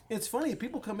now. It's funny,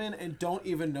 people come in and don't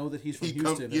even know that he's from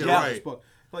Houston. Yeah, and right. this book.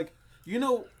 Like,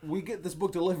 we get this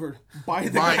book delivered by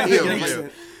the By guy him, that makes yeah.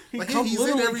 it. Like, comes- he's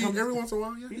in literally every once in a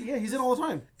while, yeah. Yeah, he's in all the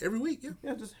time. Every week, yeah.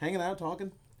 Yeah, just hanging out,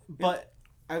 talking. But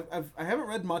I haven't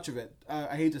read much of it.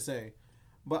 I hate to say,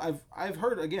 but I've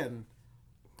heard again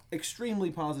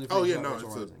extremely positive things Oh, yeah, about no, Rachel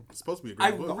Rising. it's supposed to be a I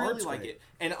great book. really art's like great. it.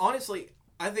 And honestly,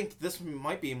 I think this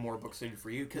might be more book suited for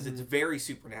you because it's very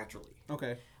supernaturally.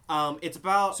 Okay, It's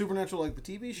about Supernatural like the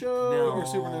TV show, No. or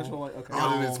Supernatural like okay.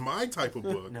 Oh, then it's my type of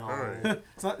book. No. All right.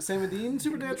 It's not Sam and Dean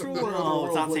Supernatural. Or no,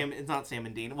 it's not Otherworld? Sam. It's not Sam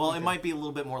and Dean. Well, it might be a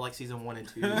little bit more like season 1 and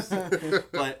 2,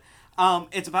 but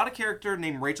it's about a character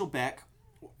named Rachel Beck.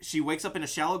 She wakes up in a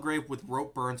shallow grave with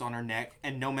rope burns on her neck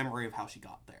and no memory of how she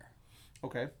got there.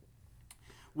 Okay.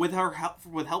 With help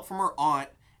from her aunt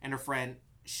and her friend,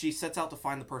 she sets out to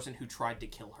find the person who tried to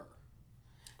kill her.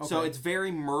 So Okay. it's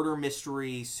very murder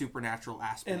mystery supernatural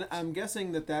aspect. And I'm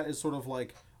guessing that is sort of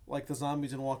like the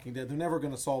zombies in Walking Dead. They're never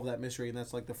going to solve that mystery, and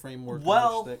that's like the framework.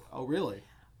 Well- oh really?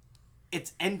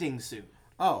 it's ending soon.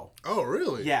 Oh, Oh,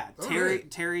 really? Yeah, All Terry.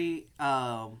 right. Terry.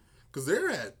 'Cause they're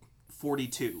at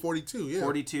 42. 42, yeah.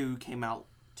 42 came out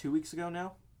 2 weeks ago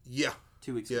now. Yeah.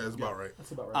 2 weeks Yeah, ago. that's about right.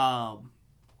 that's about right.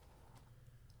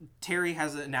 Terry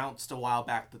has announced a while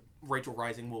back that Rachel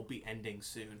Rising will be ending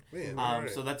soon. Man, all right.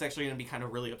 So that's actually going to be kind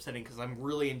of really upsetting because I'm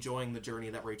really enjoying the journey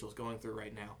that Rachel's going through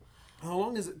right now. How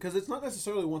long is it? Because it's not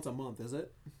necessarily once a month, is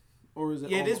it? Or is it?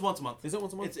 Yeah, it almost- is once a month. Is it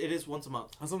once a month? It is once a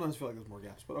month. I sometimes feel like there's more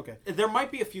gaps, but okay. There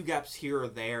might be a few gaps here or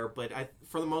there, but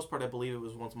for the most part, I believe it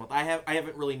was once a month. I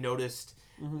haven't really noticed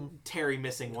Terry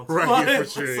missing once Right, a month. yeah, for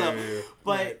sure, So, yeah.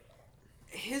 But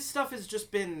his stuff has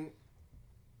just been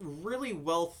really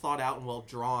well thought out and well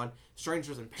drawn.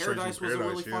 Strangers in Paradise was a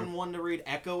really Paradise, fun yeah. one to read.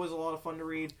 Echo was a lot of fun to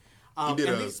read. He did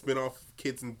and a these- spin-off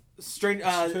Kids and Sip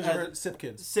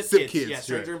Kids. Sip Sip Kids, Kids, yeah,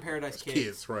 Stranger yeah. in Paradise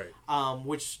Kids, right.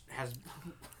 which has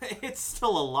it's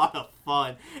still a lot of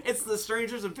fun. It's the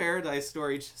Strangers in Paradise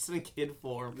story just in kid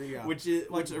form, Yeah. which is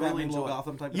Like which I Batman really Low enjoy.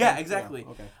 Gotham type of Yeah, thing? exactly. Yeah,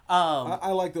 okay. Um,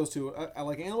 I like those two. I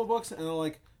like animal books and I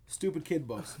like stupid kid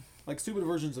books. Like stupid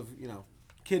versions of,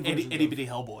 kid versions Itty of- Bitty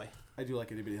Hellboy, I do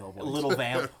like Itty Bitty Hellboy. Little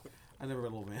Vamp. I never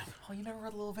read Little Vamp. Oh, you never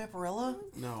read Little Vampirella?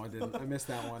 No, I didn't. I missed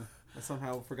that one. I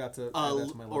somehow forgot to add that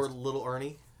to my Or list. Little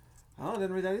Ernie. Oh, I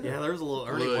didn't read that either. Yeah, there's a Little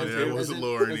Ernie Little- one yeah, too. it was As a in-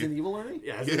 Little Ernie. As in Evil Ernie?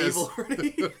 Yeah, it's Yes. an Evil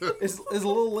Ernie. Is a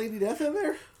little Lady Death in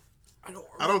there? I don't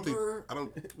I don't think remember. I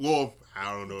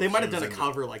don't know. They if might she have done a was in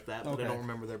cover like that, but Okay. I don't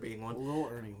remember there being one. Little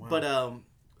Ernie. Wow. But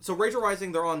so Rachel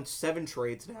Rising, they're on 7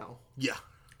 trades now. it. Yeah.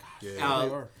 Yeah.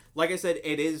 they are. Like I said,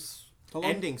 it is How long-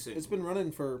 ending soon. It's been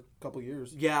running for a couple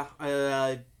years. Yeah,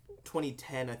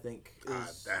 2010 I think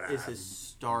is his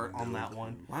start on that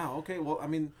one. Wow. Okay. Well, I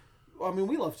mean,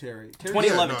 we love Terry. Terry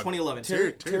 2011, no, 2011.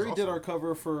 Terry- Terry Terry's did awesome. our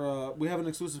cover for. We have an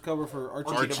exclusive cover for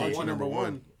Archie number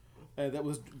one. That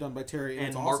was done by Terry And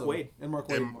it's Mark awesome. Wade. And Mark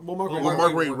Wade. And- Well, Mark Well, Wade.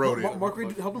 Mark Wade wrote it. Mark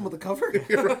Wade helped him with the cover.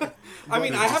 I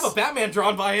mean, I have a Batman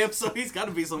drawn by him, so he's got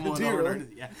to be someone. Do you over really?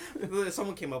 there. Yeah.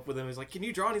 Someone came up with him. He's like, "Can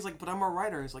you draw?" And he's like, "But I'm a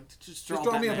writer." He's like, "Just draw, Just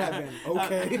draw me a Batman." Batman.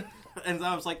 Okay. And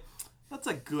I was like, "That's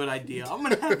a good idea. I'm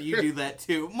gonna have you do that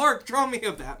too." Mark, draw me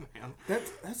a Batman.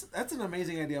 That's an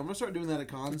amazing idea. I'm gonna start doing that at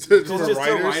cons. To Just to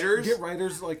writers. Get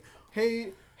writers like,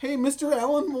 hey, Mr.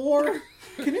 Alan Moore,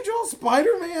 can you draw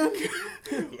Spider-Man?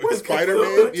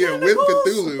 Spider-Man? Yeah, with tentacles?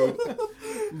 Cthulhu.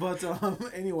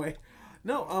 But anyway,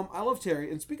 no, I love Terry.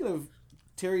 And speaking of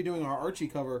Terry doing our Archie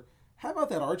cover, how about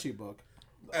that Archie book?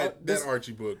 That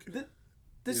Archie book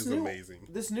This is new, amazing.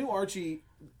 This new Archie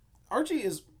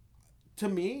is, to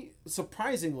me,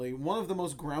 surprisingly, one of the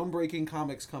most groundbreaking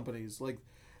comics companies. Like,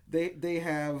 they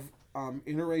have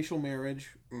interracial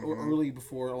marriage early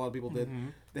before a lot of people did.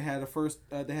 They had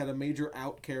they had a major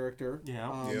out character.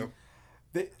 Yeah.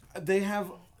 They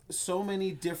have so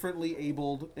many differently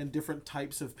abled and different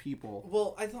types of people.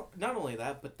 Well, I thought not only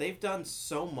that, but they've done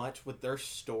so much with their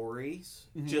stories,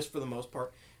 just for the most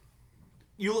part.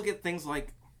 You look at things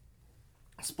like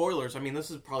spoilers. I mean,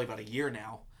 this is probably about a year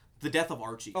now. The death of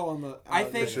Archie. Oh, on the. I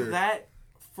think that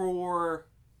for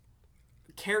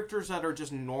characters that are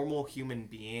just normal human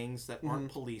beings that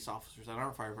aren't police officers, that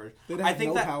aren't firefighters, I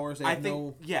think no powers. I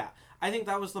think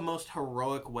that was the most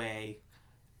heroic way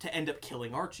to end up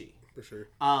killing Archie. For sure.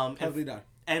 How did he die?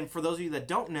 And for those of you that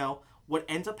don't know, what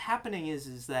ends up happening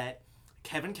is that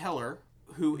Kevin Keller,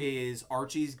 who is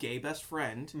Archie's gay best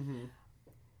friend,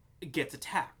 gets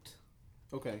attacked.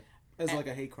 Okay. As like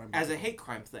a hate crime. As a hate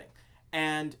crime thing.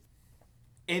 And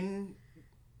in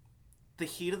the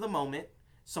heat of the moment,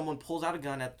 someone pulls out a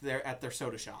gun at their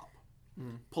soda shop.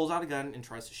 Pulls out a gun and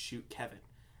tries to shoot Kevin.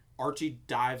 Archie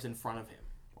dives in front of him.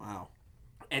 Wow.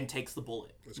 And takes the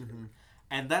bullet.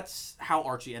 And that's how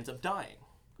Archie ends up dying.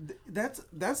 That's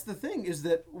the thing, is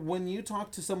that when you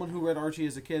talk to someone who read Archie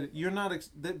as a kid, you're not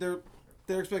they're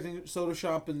expecting soda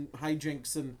shop and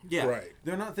hijinks and right.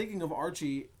 They're not thinking of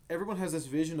Archie. Everyone has this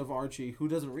vision of Archie who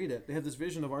doesn't read it. They have this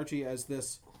vision of Archie as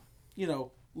this,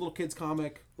 little kid's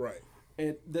comic. Right.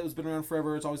 That has been around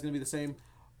forever. It's always going to be the same.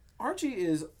 Archie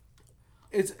is,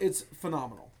 it's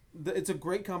phenomenal. It's a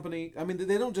great company. I mean,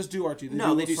 they don't just do Archie.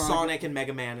 They do Sonic and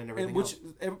Mega Man and everything else.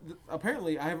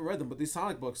 Apparently, I haven't read them, but these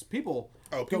Sonic books, people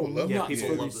love nuts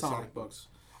for these Sonic books.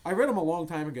 I read them a long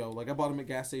time ago. Like, I bought them at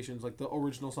gas stations, like the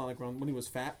original Sonic run, when he was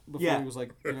fat. Before he was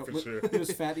like, he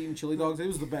was fat eating chili dogs. It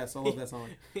was the best. I love that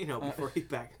Sonic. Before he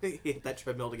hit that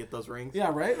treadmill to get those rings.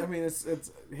 Yeah, right? I mean, it's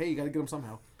hey, you got to get them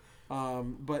somehow.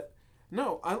 But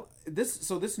no,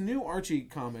 this new Archie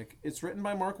comic, it's written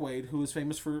by Mark Waid, who is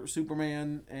famous for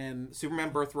Superman and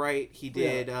Superman Birthright. He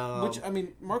did which, I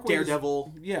mean, Mark Waid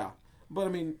Daredevil. But I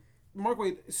mean, Mark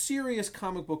Waid, serious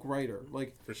comic book writer,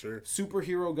 like for sure,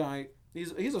 superhero guy.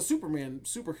 He's a Superman,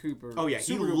 super hooper. Oh yeah,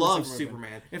 he loves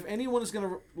Superman. If anyone is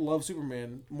gonna love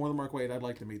Superman more than Mark Waid, I'd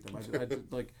like to meet them.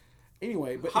 I'd like.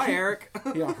 Anyway, but hi Eric.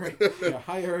 Yeah, right. Yeah,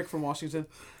 hi Eric from Washington.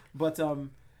 But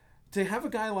to have a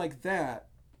guy like that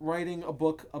writing a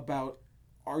book about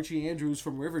Archie Andrews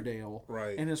from Riverdale,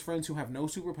 right, and his friends who have no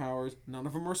superpowers, none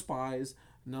of them are spies,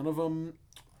 none of them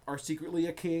are secretly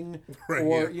a king, right,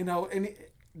 or and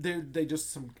they're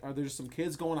just some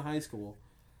kids going to high school.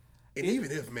 And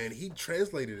even if, man, he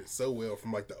translated it so well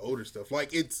from like the older stuff,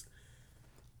 like it's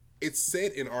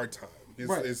set in our time.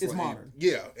 It's like, modern.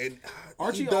 Yeah, and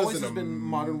Archie always has been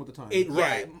modern with the time.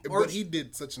 Right, but he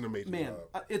did such an amazing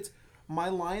job. It's my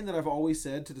line that I've always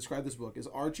said to describe this book is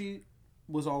Archie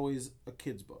was always a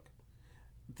kid's book.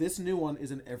 This new one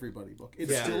is an everybody book.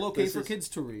 It's still okay for kids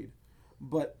to read,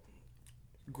 but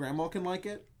grandma can like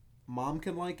it, mom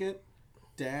can like it,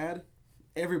 dad,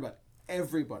 everybody.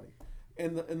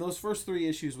 And those first 3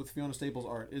 issues with Fiona Staples'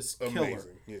 art is killer.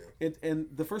 Amazing, yeah. And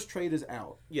the first trade is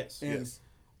out. Yes. And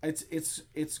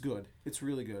it's good. It's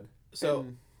really good. So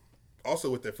also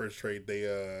with that first trade, they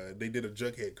did a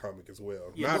Jughead comic as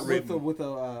well. Yeah, not with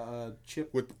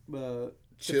Chip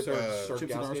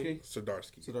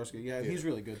Zdarsky. Yeah, he's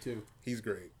really good too. He's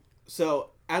great.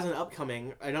 So as an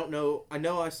upcoming, I know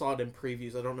I saw it in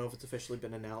previews. I don't know if it's officially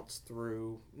been announced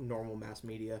through normal mass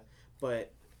media,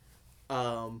 but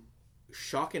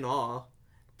shock and awe,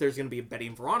 there's going to be a Betty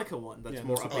and Veronica one that's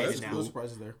more updated now. No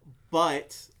surprises there.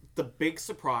 But the big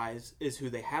surprise is who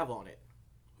they have on it.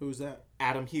 Who's that?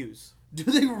 Adam Hughes. Do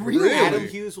they really? Adam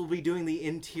Hughes will be doing the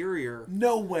interior.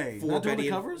 No way. For Not Betty doing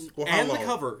the covers? And the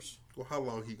covers. Well, how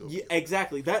long he goes? Yeah,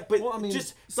 exactly. That, but well, I mean,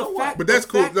 just so the fact. But that's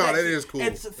cool. No, that is cool.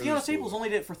 And Fiona Staples only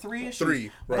did it for 3 issues.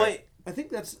 3, right? But I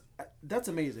think that's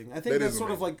amazing. I think that's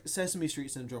sort of like Sesame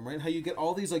Street syndrome, right? How you get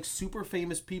all these like super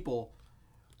famous people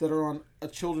that are on a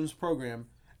children's program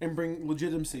and bring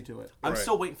legitimacy to it. I'm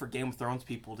still waiting for Game of Thrones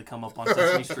people to come up on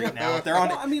Sesame Street now. They're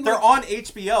on. They're on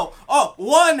HBO. Oh,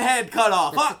 one head cut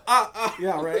off.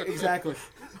 Yeah, right. Exactly.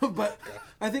 But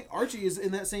I think Archie is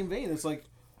in that same vein. It's like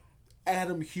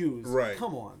Adam Hughes. Right.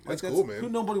 Come on. That's cool, man. Who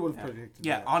nobody would have predicted.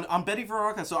 Yeah, that. on Betty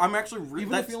Veronica. So I'm actually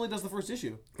even if he only does the first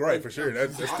issue. Right, for sure.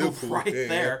 That's still cool. Right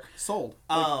there. Sold.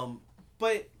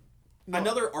 But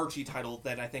another Archie title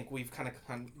that I think we've kind of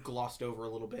glossed over a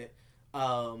little bit.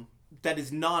 That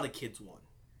is not a kid's one.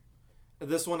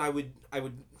 This one I would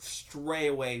stray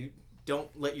away. Don't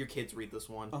let your kids read this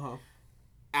one.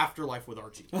 Afterlife with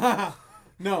Archie.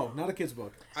 No, not a kid's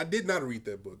book. I did not read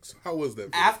that book. So how was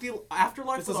that book?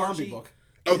 Afterlife it's with a zombie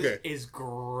Archie book. Is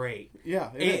great.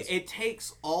 Yeah, it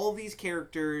takes all these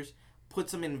characters,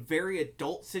 puts them in very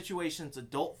adult situations,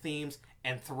 adult themes,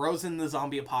 and throws in the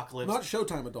zombie apocalypse. Not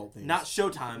Showtime adult themes. Not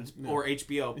Showtime's or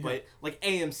HBO, but like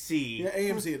AMC. Yeah,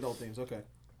 AMC adult themes. Okay.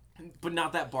 But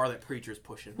not that bar that Preacher's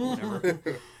pushing, whatever.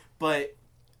 But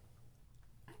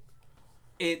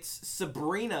it's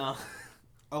Sabrina.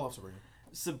 I love Sabrina.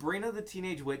 Sabrina the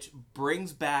Teenage Witch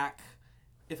brings back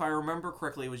if I remember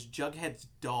correctly, it was Jughead's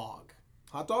dog.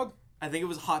 Hot dog? I think it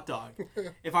was Hot Dog.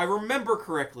 If I remember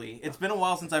correctly. It's been a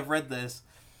while since I've read this.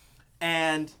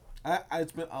 And...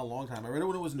 it's been a long time. I read it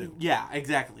when it was new. Yeah,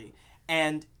 exactly.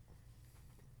 And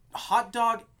Hot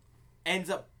Dog ends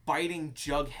up biting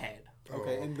Jughead.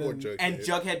 Okay, and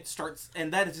Jughead starts,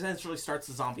 and that essentially starts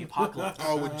the zombie apocalypse.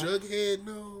 Oh, with Jughead,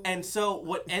 no. And so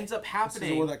what ends up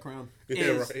happening wore that crown.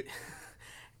 Is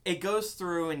it goes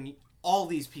through, and all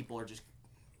these people are just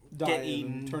get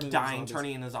eaten, dying,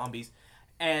 turning into zombies,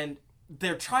 and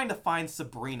they're trying to find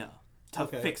Sabrina to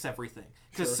fix everything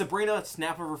because Sabrina,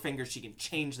 snap of her fingers, she can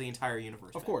change the entire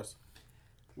universe. Of course.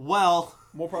 Well,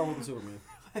 more problem with Superman.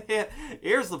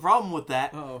 Here's the problem with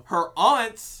that. Uh-oh. Her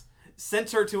aunts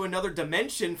sent her to another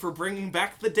dimension for bringing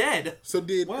back the dead.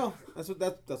 Well, that's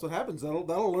what happens.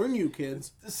 That'll learn you,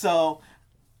 kids. So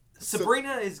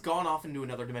Sabrina is gone off into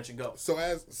another dimension. Go.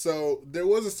 So there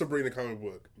was a Sabrina comic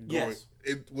book. Yes.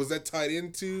 Was that tied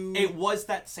into? It was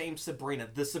that same Sabrina.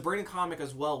 The Sabrina comic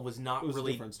as well was not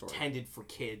really intended for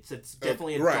kids. It's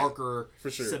definitely a darker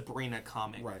Sabrina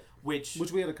comic. Right. Which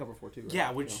we had a cover for too. Right?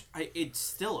 Yeah, it's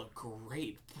still a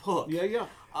great book. Yeah.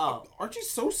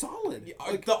 Archie's so solid.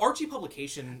 Like, the Archie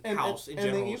publication house in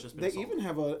general has just been They even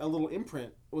have a little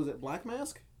imprint. Was it Black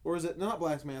Mask? Or is it not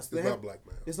Black Mask? It's not Black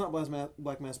Mask. It's not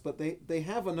Black Mask, but they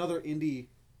have another indie...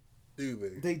 Do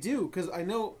they? They do, because I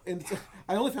know... And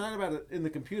I only found out about it in the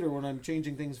computer when I'm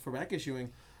changing things for back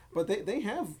issuing, but they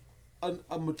have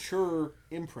a mature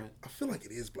imprint. I feel like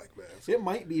it is Black Mask. It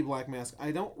might be Black Mask.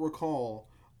 I don't recall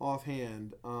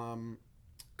offhand.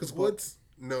 Because what's...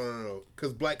 No.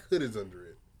 Because Black Hood is under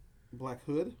it. Black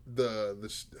Hood?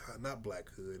 Not Black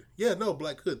Hood. Yeah, no,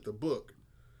 Black Hood, the book.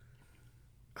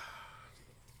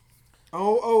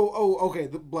 Oh, okay.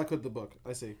 The Black Hood, the book.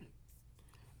 I see.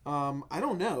 I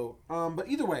don't know. But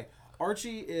either way,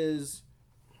 Archie is...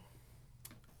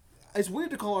 It's weird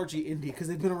to call Archie indie because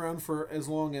they've been around for as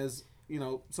long as,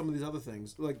 some of these other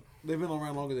things. Like, they've been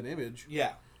around longer than Image.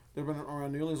 Yeah. They've been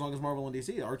around nearly as long as Marvel and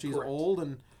DC. Archie's old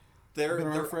and they're been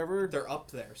around forever. They're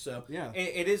up there. So yeah.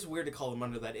 It is weird to call them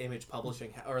under that Image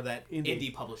publishing or that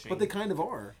indie publishing. But they kind of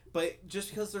are. But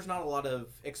just because there's not a lot of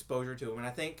exposure to them. And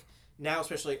I think... Now,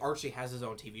 especially, Archie has his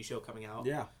own TV show coming out.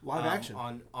 Yeah, live action.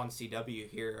 On CW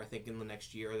here, I think, in the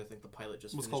next year. I think the pilot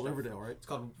just finished. It's called Riverdale, right? It's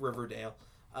called Riverdale.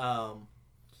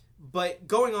 But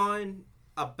going on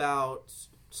about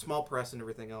small press and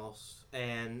everything else,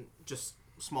 and just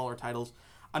smaller titles,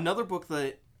 another book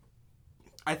that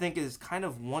I think is kind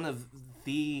of one of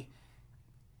the...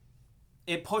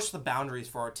 It pushed the boundaries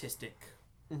for artistic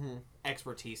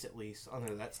expertise, at least,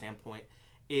 under that standpoint,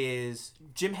 is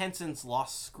Jim Henson's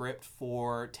lost script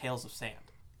for Tales of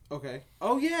Sand. Okay.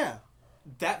 Oh, yeah.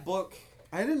 That book...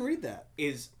 I didn't read that.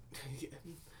 ...is...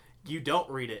 You don't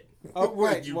read it. Oh,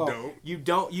 right. You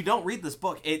don't read this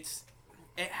book. It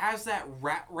has that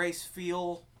Rat Race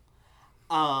feel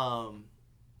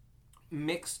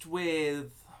mixed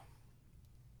with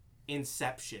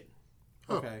Inception.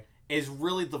 Okay. Is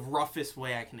really the roughest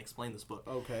way I can explain this book.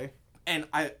 Okay. And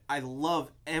I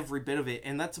love every bit of it.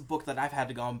 And that's a book that I've had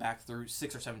to go back through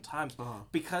 6 or 7 times.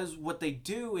 Because what they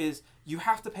do is you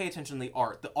have to pay attention to the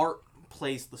art. The art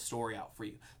plays the story out for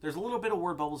you. There's a little bit of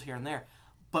word bubbles here and there.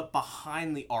 But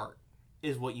behind the art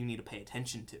is what you need to pay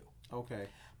attention to. Okay.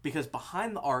 Because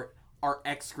behind the art are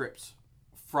excerpts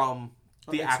from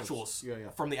the actual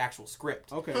from the actual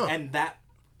script. Okay. And that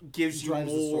gives you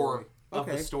more of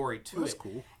the story to That's it.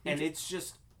 Cool. And it's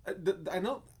just... I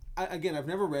know... Again, I've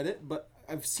never read it, but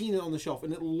I've seen it on the shelf,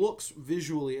 and it looks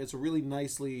visually, it's a really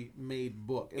nicely made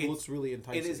book. It looks really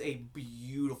enticing. It is a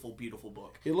beautiful, beautiful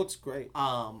book. It looks great.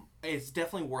 It's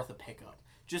definitely worth a pickup.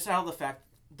 Just out of the fact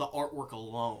the artwork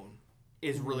alone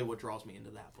is really what draws me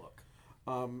into that book.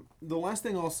 The last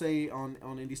thing I'll say on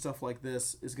indie stuff like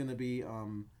this is going to be,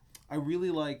 I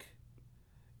really like...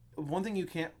 One thing you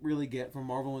can't really get from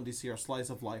Marvel and DC are slice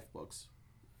of life books.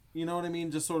 You know what I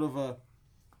mean? Just sort of a...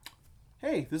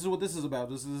 Hey, this is what this is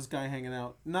about. This is this guy hanging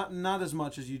out. Not as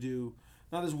much as you do,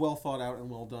 not as well thought out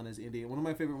and well done as indie. One of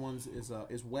my favorite ones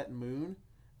is Wet Moon.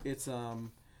 It's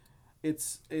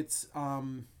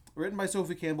written by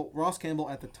Sophie Campbell, Ross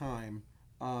Campbell at the time.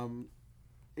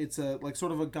 It's a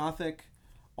sort of a gothic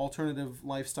alternative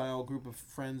lifestyle group of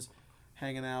friends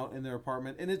hanging out in their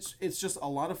apartment, and it's just a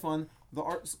lot of fun. The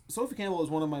art, Sophie Campbell is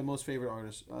one of my most favorite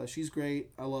artists. She's great.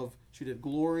 She did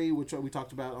Glory, which we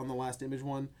talked about on the last Image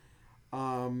one.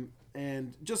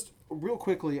 And just real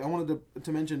quickly, I wanted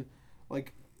to mention,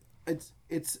 it's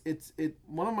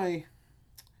one of my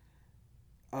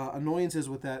annoyances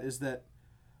with that is that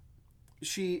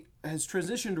she has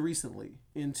transitioned recently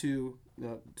into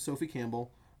Sophie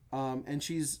Campbell, and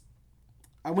she's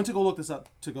I went to go look this up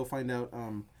to go find out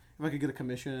if I could get a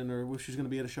commission or if she's going to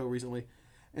be at a show recently,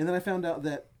 and then I found out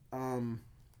that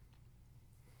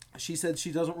she said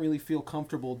she doesn't really feel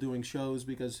comfortable doing shows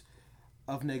because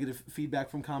of negative feedback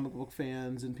from comic book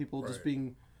fans and people just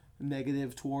being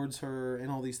negative towards her and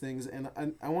all these things. And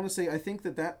I want to say I think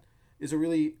that is a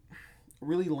really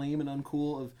lame and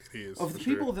uncool of the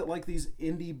people that like these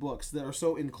indie books that are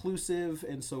so inclusive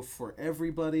and so for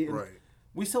everybody. And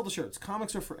we sell the shirts.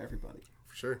 Comics are for everybody.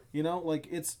 For sure. You know, like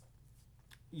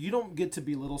you don't get to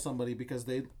belittle somebody because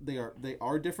they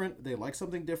are different. They like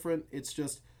something different. It's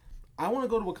just I want to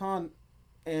go to a con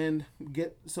and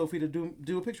get Sophie to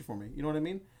do a picture for me. You know what I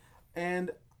mean?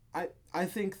 And I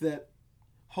think that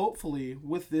hopefully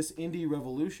with this indie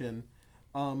revolution,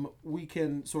 we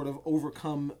can sort of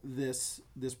overcome this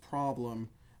problem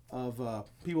of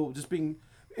people just being.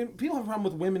 And people have a problem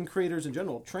with women creators in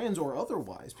general, trans or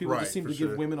otherwise. People just seem to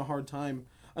give women a hard time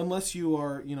unless you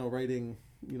are, writing,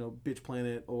 Bitch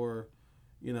Planet or,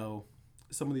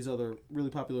 some of these other really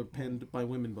popular penned by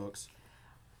women books.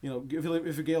 If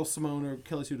you're Gail Simone or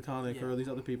Kelly Sue DeConnick or these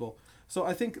other people. So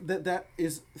I think that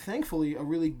is thankfully a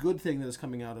really good thing that is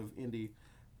coming out of indie.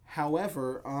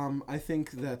 However, I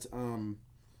think that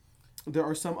there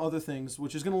are some other things,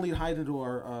 which is going to lead Hyde into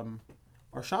our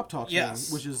shop talk thing,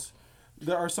 which is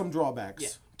there are some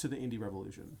drawbacks to the indie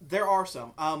revolution. There are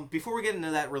some. Before we get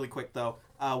into that really quick, though,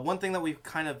 one thing that we've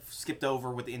kind of skipped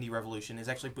over with the indie revolution is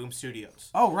actually Boom Studios.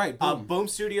 Oh, right. Boom. Boom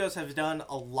Studios have done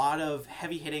a lot of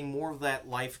heavy hitting, more of that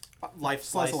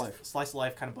slice of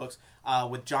life kind of books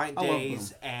with Giant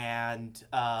Days and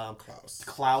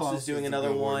Klaus is doing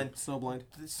another one.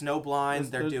 Snowblind.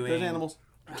 They're doing. There's animals.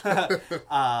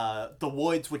 The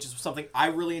Woods, which is something I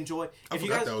really enjoy. If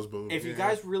you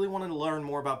guys really want to learn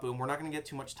more about Boom, we're not going to get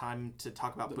too much time to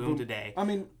talk about Boom today. I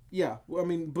mean,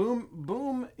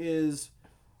 Boom is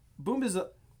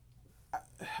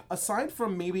aside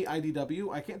from maybe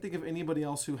IDW, I can't think of anybody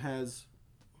else who has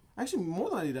actually more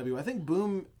than IDW. I think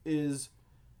Boom is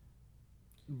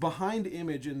behind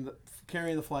Image in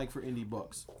carrying the flag for indie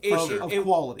books of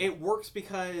quality. It works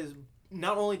because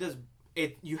not only does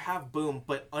you have Boom,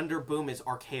 but under Boom is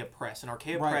Archaea Press, and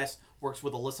Archaea Press works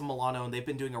with Alyssa Milano, and they've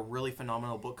been doing a really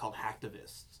phenomenal book called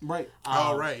Hacktivists. Right.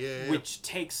 Which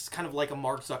takes kind of like a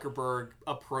Mark Zuckerberg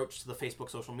approach to the Facebook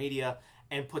social media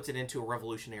and puts it into a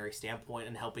revolutionary standpoint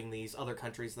and helping these other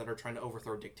countries that are trying to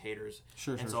overthrow dictators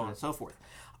and so on and so forth.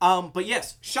 But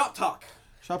yes, Shop Talk.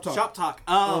 Shop Talk.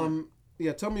 Tell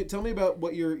me about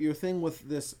what your thing with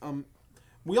this.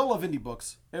 We all love indie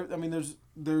books. I mean,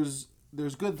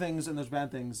 there's good things and there's bad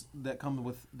things that come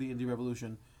with the indie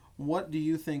revolution. What do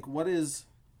you think? What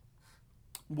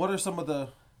are some of the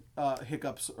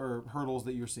hiccups or hurdles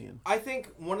that you're seeing? I think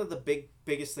one of the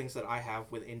biggest things that I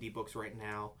have with indie books right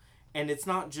now, and it's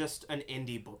not just an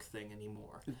indie book thing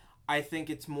anymore. I think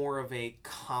it's more of a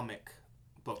comic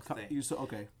book thing.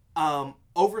 Okay.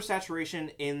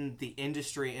 Oversaturation in the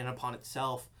industry and upon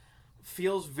itself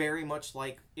feels very much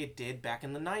like it did back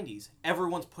in the 90s.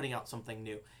 Everyone's putting out something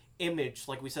new. Image,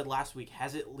 like we said last week,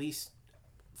 has at least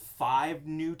 5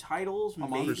 new titles,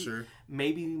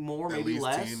 maybe more, maybe least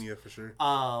less. 10, yeah, for sure.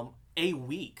 A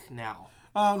week now.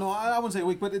 No, I wouldn't say a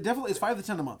week, but it definitely is 5 to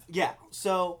 10 a month. Yeah,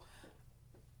 so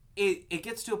it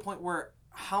gets to a point where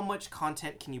how much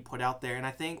content can you put out there? And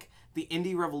I think the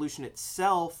indie revolution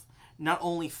itself not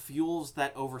only fuels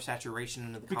that oversaturation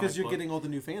into the because you're getting all the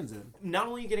new fans in. Not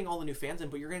only are you getting all the new fans in,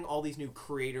 but you're getting all these new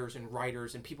creators and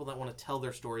writers and people that want to tell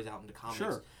their stories out into comics.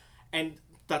 Sure. And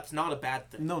that's not a bad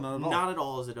thing. No, not at all. Not at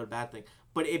all is it a bad thing.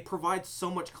 But it provides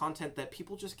so much content that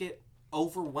people just get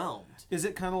overwhelmed. Is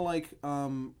it kind of like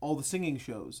all the singing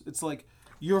shows? It's like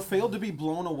you're failed to be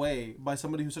blown away by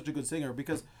somebody who's such a good singer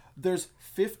because there's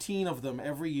 15 of them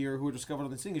every year who are discovered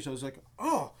on the singing shows. Like,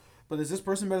 oh, but is this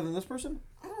person better than this person?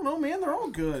 I don't know, man. They're all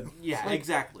good. Yeah,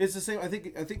 exactly. It's the same. I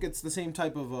think it's the same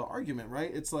type of argument,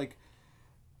 right? It's like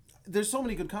there's so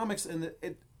many good comics, and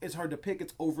it's hard to pick.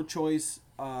 It's overchoice.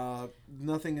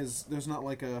 Nothing is. There's not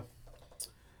like a.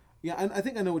 Yeah, I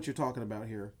think I know what you're talking about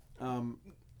here.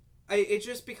 It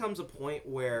just becomes a point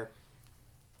where,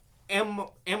 am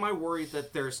I worried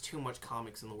that there's too much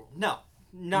comics in the world? No,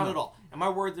 not at all. Am I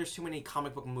worried there's too many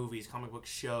comic book movies, comic book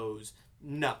shows?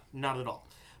 No, not at all.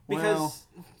 Because,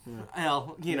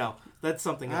 that's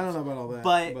something else. I don't know about all that.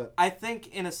 But I think,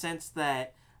 in a sense,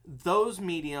 that those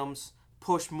mediums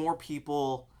push more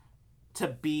people to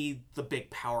be the big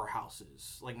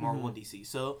powerhouses, like Marvel and DC.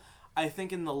 So I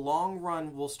think in the long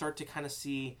run, we'll start to kind of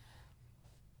see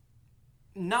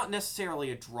not necessarily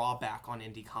a drawback on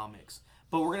indie comics,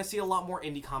 But we're going to see a lot more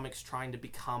indie comics trying to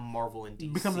become Marvel and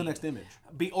DC. Become the next Image.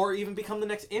 Or even become the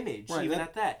next Image, right,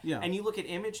 at that. Yeah. And you look at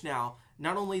Image now,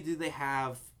 not only do they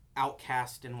have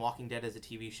Outcast and Walking Dead as a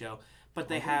TV show, but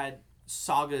they had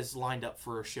Sagas lined up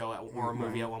for a show or a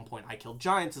movie at one point. I Killed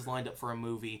Giants is lined up for a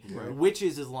movie. Right.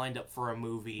 Witches is lined up for a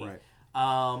movie. Right.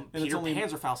 Peter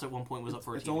Panzerfaust at one point was up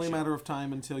for a TV show. It's only a matter of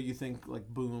time until you think like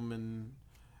Boom and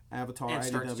Avatar and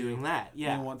starts doing that.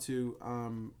 Yeah. They want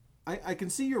to. I can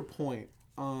see your point.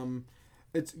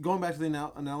 It's going back to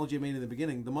the analogy I made in the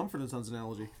beginning, the Mumford & Sons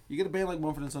analogy. You get a band like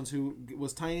Mumford & Sons who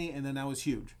was tiny and then now is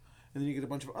huge. And then you get a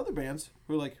bunch of other bands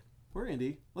who are like, we're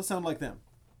indie, let's sound like them.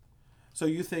 So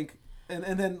you think,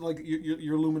 and then like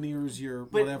your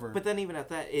Lumineers, whatever. But then even at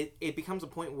that, it becomes a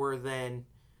point where then,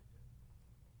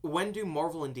 when do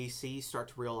Marvel and DC start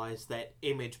to realize that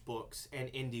Image books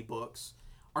and indie books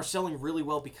are selling really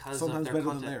well because sometimes of their better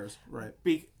content? than theirs, right?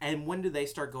 And when do they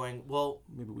start going, well,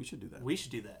 maybe we should do that. We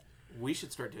should do that. We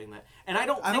should start doing that. And I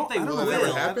don't think they will. Will that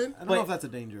ever happen? I don't know if that's a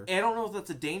danger. I don't know if that's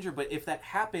a danger, but if that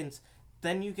happens,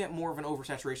 then you get more of an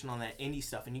oversaturation on that indie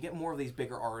stuff, and you get more of these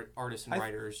bigger artists and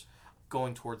writers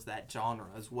going towards that genre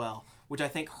as well, which I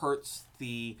think hurts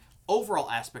the overall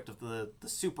aspect of the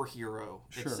superhero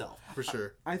itself. For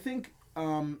sure. I think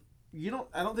I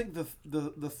don't think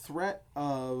the threat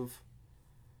of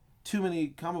too many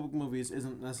comic book movies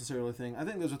isn't necessarily a thing. I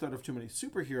think there's a threat of too many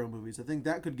superhero movies. I think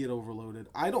that could get overloaded.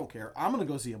 I don't care. I'm going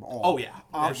to go see them all. Oh, yeah.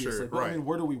 Obviously. Sure, but, right. I mean,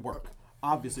 where do we work?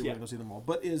 Obviously, we're going to go see them all.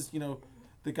 But is,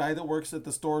 the guy that works at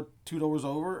the store 2 doors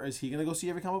over, is he going to go see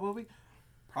every comic movie?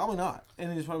 Probably not.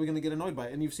 And he's probably going to get annoyed by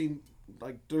it. And you've seen,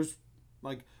 there's,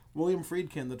 William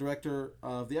Friedkin, the director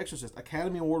of The Exorcist,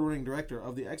 Academy Award-winning director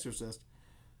of The Exorcist,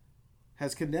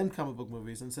 has condemned comic book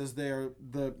movies and says they are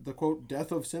the quote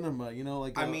death of cinema.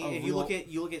 If you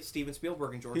look at Steven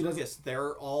Spielberg and George Lucas,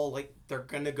 they're all they're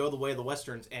gonna go the way of the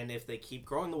westerns, and if they keep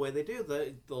growing the way they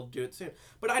do, they'll do it soon.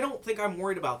 But I don't think I'm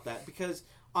worried about that, because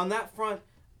on that front,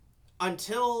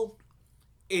 until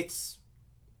it's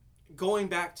going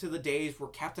back to the days where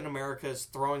Captain America is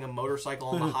throwing a motorcycle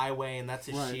on the highway and that's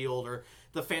his shield, or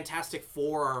the Fantastic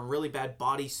Four are in really bad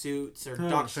bodysuits, or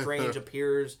Doc Strange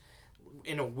appears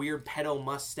in a weird pedo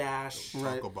mustache,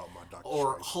 Talk about my Dr.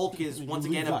 or Strange. Hulk is once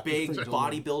again a big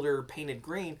bodybuilder painted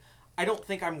green. I don't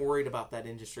think I'm worried about that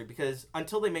industry, because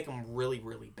until they make them really,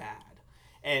 really bad,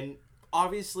 and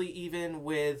obviously even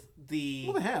with the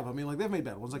they have. I mean, they've made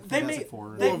bad ones, like Fantastic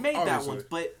Four. They've made bad ones,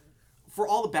 but for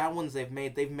all the bad ones they've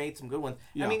made some good ones.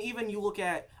 Yeah. I mean, even you look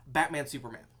at Batman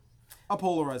Superman, a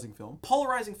polarizing film.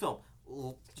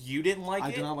 You didn't like it.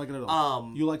 I did not like it at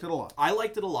all. You liked it a lot. I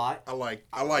liked it a lot. I liked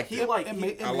it. It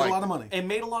made a lot of money. It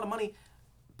made a lot of money.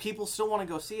 People still want to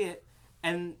go see it,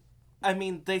 and I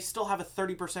mean, they still have a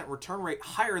 30% return rate,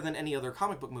 higher than any other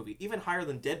comic book movie, even higher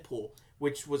than Deadpool,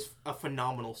 which was a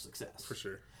phenomenal success. For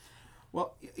sure.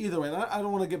 Well, either way, I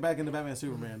don't want to get back into Batman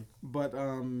Superman, but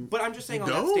I'm just saying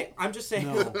on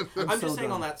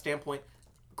that standpoint,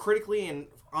 critically and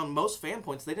on most fan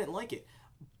points, they didn't like it.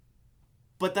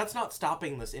 But that's not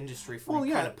stopping this industry from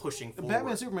kind of pushing forward.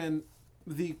 Batman Superman,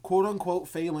 the quote-unquote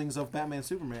failings of Batman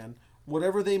Superman,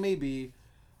 whatever they may be,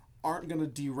 aren't going to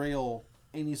derail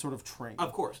any sort of train.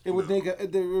 Of course. There would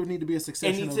need to be a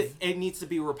succession it needs to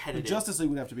be repetitive. Justice League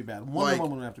would have to be bad. Wonder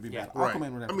Woman would have to be bad. Right. Aquaman would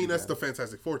have to be bad. I mean, that's the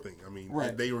Fantastic Four thing. I mean,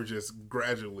 they were just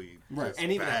gradually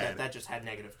and even bad. that just had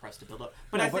negative press to build up.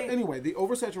 But I think... But anyway, the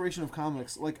oversaturation of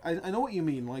comics, I know what you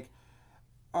mean,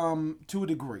 to a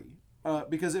degree.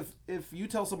 Because if you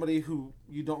tell somebody who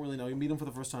you don't really know, you meet them for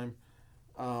the first time,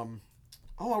 I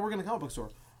work in a comic book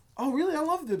store. Oh, really? I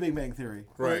love The Big Bang Theory.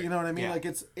 Right. You know what I mean?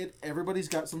 Yeah. Everybody's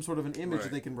got some sort of an image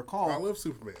that they can recall. I love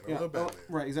Superman. I love Batman.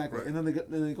 Right, exactly. Right. And then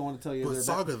they go on to tell you. But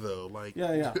Saga though,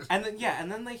 yeah.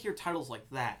 and then they hear titles like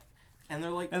that, and they're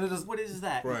like, what is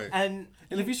that? Right. And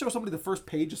if you show somebody the first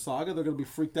page of Saga, they're going to be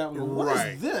freaked out and go, what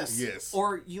is this? Yes.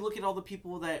 Or you look at all the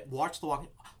people that watch The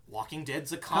Walking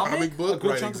Dead's a comic book. A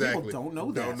good right, chunk exactly. of people don't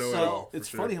know that. Don't know so at all. It's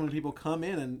funny how many people come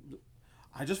in and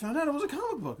I just found out it was a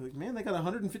comic book. Like, man, they got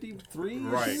 153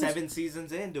 right. 7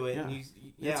 seasons into it. Yeah. And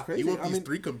It's crazy. You want these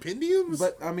 3 compendiums?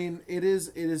 But I mean, it is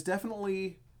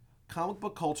definitely, comic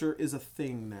book culture is a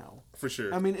thing now. For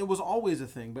sure. I mean, it was always a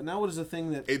thing, but now it is a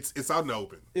thing that it's out in the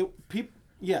open.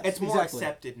 It's more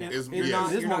accepted now.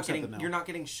 You're not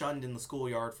getting shunned in the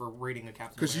schoolyard for reading a Captain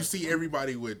America. Because you see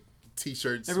everybody with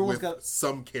T-shirts got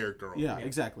some character on them. Yeah,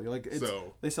 exactly.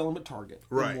 They sell them at Target,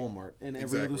 right, and Walmart, and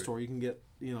every other store. You can get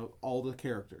all the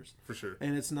characters for sure.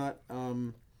 And it's not.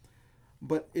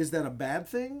 But is that a bad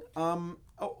thing?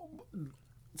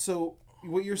 So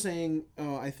what you're saying,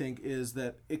 I think, is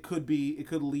that it could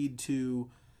lead to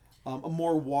a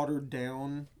more watered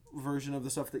down version of the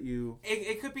stuff that you...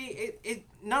 It could be it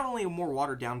not only a more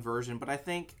watered down version, but I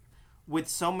think with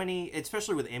so many,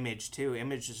 especially with Image too,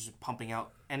 Image is just pumping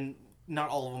out, and not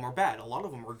all of them are bad. A lot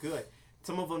of them are good.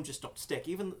 Some of them just don't stick.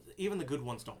 Even the good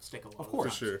ones don't stick a lot. Of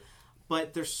course, for sure.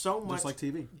 But there's so much, just like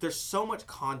TV. There's so much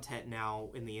content now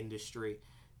in the industry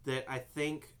that I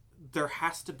think there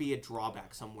has to be a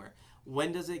drawback somewhere.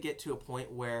 When does it get to a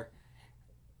point where,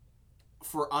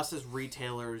 for us as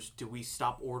retailers, do we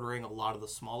stop ordering a lot of the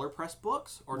smaller press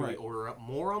books, or do we order up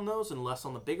more on those and less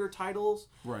on the bigger titles?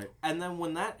 Right. And then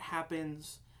when that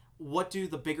happens, what do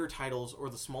the bigger titles or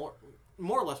the smaller,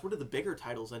 more or less, what do the bigger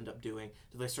titles end up doing?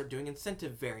 Do they start doing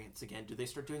incentive variants again? Do they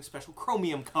start doing special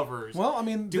chromium covers? Well, I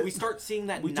mean, do we start seeing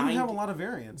that? We do have a lot of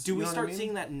variants. Do we start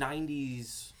seeing that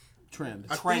 90s trend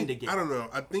again? I don't know.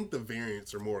 I think the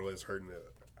variants are more or less hurting it.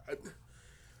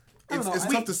 It's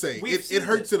tough to say. It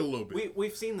hurts it a little bit.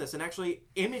 We've seen this, and actually,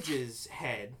 Image's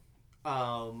head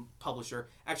publisher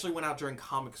actually went out during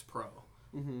Comics Pro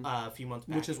a few months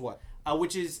back. Which is what?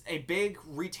 Which is a big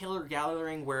retailer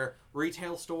gathering where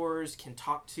retail stores can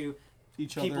talk to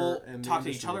each people, other talk to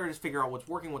each other to figure out what's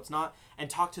working, what's not, and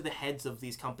talk to the heads of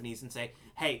these companies and say,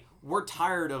 "Hey, we're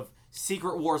tired of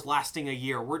Secret Wars lasting a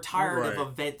year. We're tired of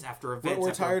events after events. We're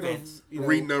after tired events. of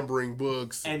renumbering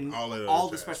books and all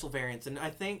the special variants." And I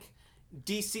think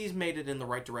DC's made it in the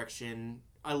right direction,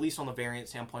 at least on the variant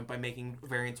standpoint, by making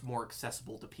variants more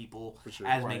accessible to people,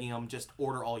 making them just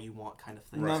order all you want kind of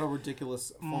thing. Not a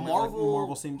ridiculous format.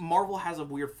 Marvel has a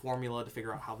weird formula to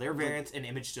figure out how their variants, and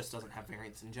Image just doesn't have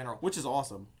variants in general, which is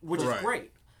awesome, which is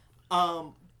great.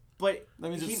 But that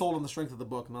means it's sold on the strength of the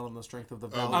book, not on the strength of the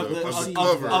value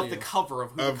of the cover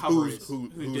of who the cover is,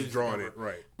 who's drawing it,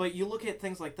 right? But you look at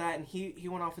things like that, and he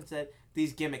went off and said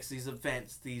these gimmicks, these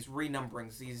events, these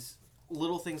renumberings, these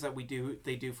little things that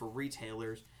they do for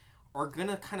retailers are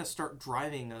gonna kind of start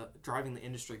driving the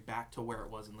industry back to where it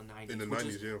was in the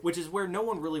 90s. Which is where no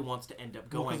one really wants to end up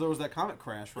going. Because there was that comic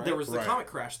crash, right? There was the comic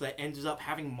crash that ended up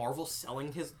having Marvel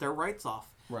selling their rights off.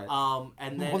 Right.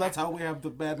 And then that's how we have the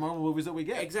bad Marvel movies that we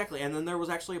get. Exactly. And then there was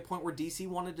actually a point where DC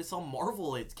wanted to sell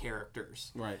Marvel its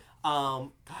characters. Right.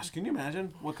 Gosh, can you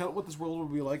imagine what this world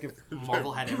would be like if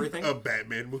Marvel had everything? A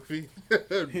Batman movie.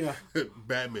 Yeah.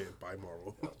 Batman by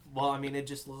Marvel. Well, I mean, it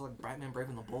just looks like Batman Brave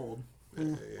and the Bold.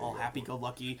 All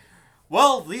happy-go-lucky.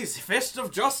 Well, these fists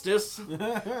of justice.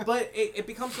 But it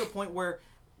becomes to a point where,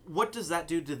 what does that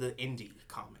do to the indie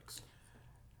comics?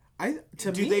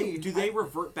 Do they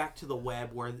revert back to the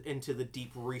web, into the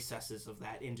deep recesses of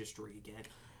that industry again?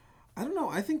 I don't know.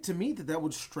 I think to me that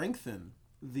would strengthen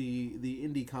the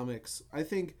indie comics. I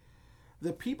think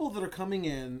the people that are coming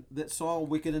in that saw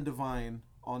Wicked and Divine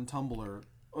on Tumblr,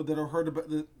 or that have heard about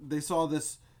they saw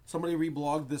this. Somebody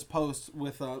reblogged this post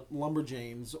with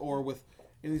Lumberjanes or with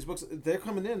in these books. They're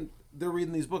coming in. They're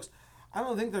reading these books. I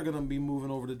don't think they're going to be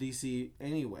moving over to DC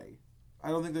anyway. I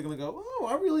don't think they're going to go, "Oh,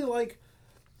 I really like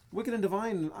Wicked and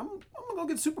Divine. I'm going to go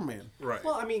get Superman." Right.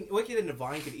 Well, I mean, Wicked and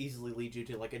Divine could easily lead you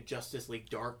to like a Justice League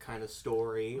Dark kind of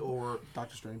story, or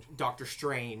Doctor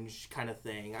Strange kind of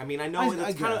thing. I mean, I know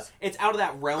it's out of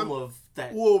that realm of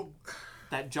that. Well,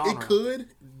 that genre. It could,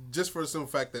 just for the simple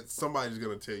fact that somebody's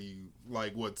going to tell you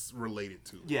like what's related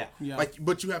to it. Yeah. Like,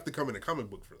 but you have to come in a comic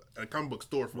book for that, a comic book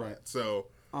store for that. So,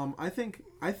 I think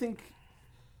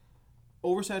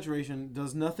oversaturation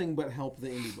does nothing but help the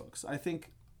indie books. I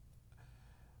think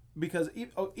because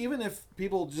even if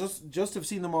people just have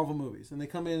seen the Marvel movies and they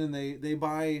come in and they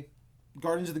buy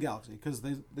Guardians of the Galaxy because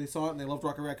they saw it and they loved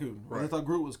Rocket Raccoon, or they thought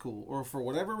Groot was cool, or for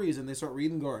whatever reason they start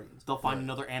reading Guardians. They'll find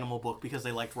another animal book because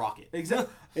they liked Rocket.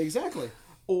 Exactly.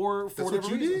 Or for That's whatever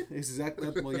what you reason. did?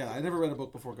 Exactly. Well, yeah, I never read a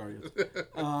book before Guardians.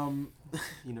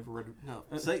 You never read? No.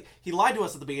 So he lied to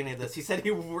us at the beginning of this. He said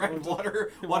he read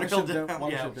Watership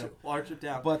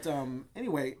Down. But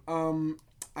anyway,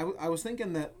 I was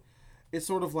thinking that it's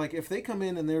sort of like if they come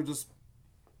in and they're just,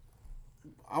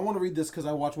 I want to read this because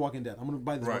I watch Walking Dead. I'm going to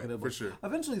buy this Walking Dead book. For sure.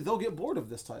 Eventually, they'll get bored of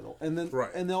this title, and then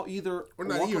and they'll either or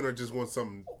not even, or just want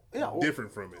something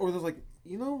different from it, or they're like,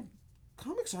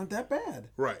 comics aren't that bad,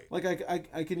 right? Like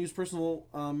I can use personal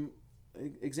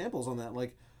examples on that.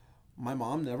 Like my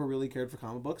mom never really cared for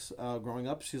comic books growing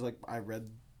up. She's like, I read,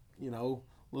 Little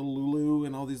Lulu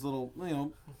and all these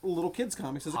little kids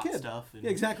comics as a kid. Stuff yeah,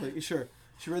 exactly. Sure,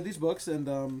 she read these books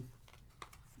and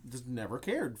just never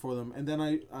cared for them. And then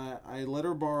I let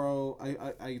her borrow.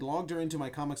 I logged her into my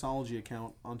Comixology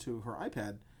account onto her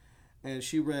iPad, and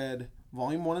she read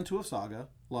Volume 1 and 2 of Saga,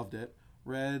 loved it.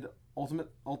 Read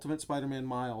Ultimate Spider-Man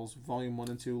Miles, Volume 1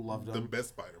 and 2, loved them. The best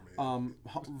Spider-Man.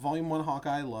 Volume 1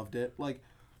 Hawkeye, loved it. Like,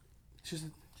 she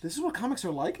this is what comics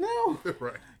are like now.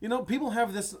 Right. You know, people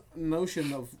have this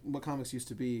notion of what comics used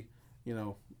to be. You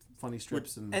know, funny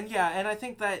strips and I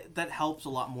think that helps a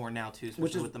lot more now too,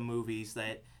 especially with the movies.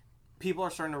 That people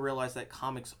are starting to realize that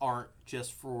comics aren't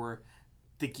just for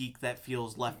the geek that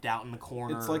feels left out in the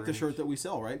corner. It's like the shirt that we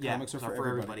sell, right? Yeah, comics are for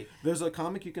everybody. There's a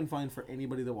comic you can find for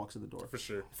anybody that walks in the door. For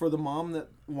sure. For the mom that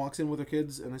walks in with her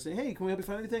kids and they say, "Hey, can we help you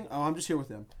find anything?" "Oh, I'm just here with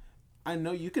them." I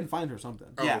know you can find her something.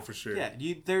 Oh, for sure. Yeah,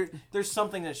 there's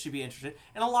something that should be interested.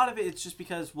 And a lot of it, it's just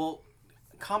because, well,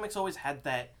 comics always had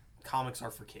that comics are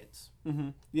for kids. Mm-hmm.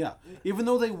 Yeah, even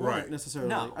though they weren't necessarily.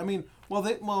 No. I mean,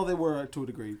 they were to a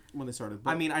degree when they started. But...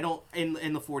 I mean, I don't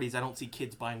in the 40s. I don't see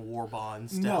kids buying war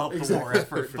bonds to help the war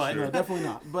effort. But no, definitely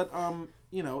not. But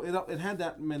you know, it had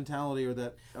that mentality or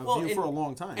that view for a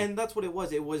long time. And that's what it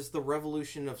was. It was the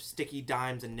revolution of sticky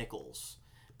dimes and nickels,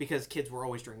 because kids were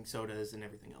always drinking sodas and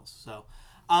everything else. So,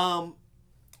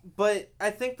 but I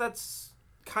think that's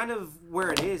kind of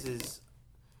where it is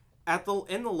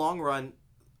in the long run.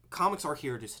 Comics are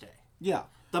here to stay. Yeah.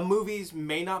 The movies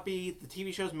may not be, the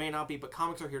TV shows may not be, but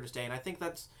comics are here to stay. And I think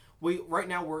right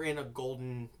now we're in a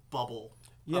golden bubble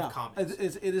of comics.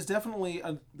 It is definitely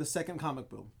the second comic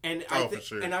boom. And for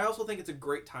sure. And I also think it's a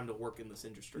great time to work in this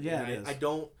industry. Yeah, it is.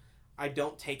 I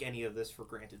don't take any of this for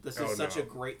granted. This is such a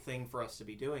great thing for us to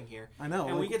be doing here. I know.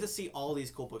 And we get to see all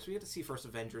these cool books. We get to see First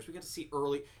Avengers. We get to see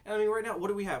early. And I mean, right now, what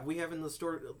do we have? We have in the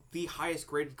store the highest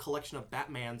graded collection of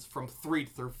Batmans from 3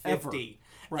 through 50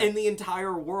 in the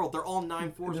entire world. They're all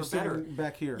 9.4s or better.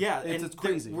 Back here. Yeah, it's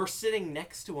crazy. We're sitting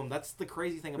next to them. That's the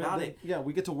crazy thing about it. Yeah,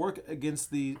 we get to work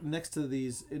next to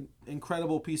these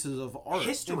incredible pieces of art.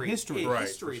 History. Right.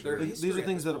 History. These are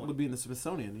things that would be in the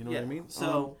Smithsonian. You know what I mean?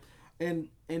 So... And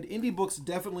indie books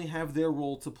definitely have their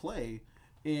role to play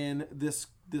in this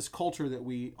culture that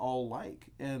we all like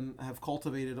and have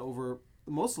cultivated over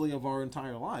mostly of our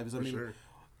entire lives. I mean,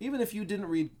 even if you didn't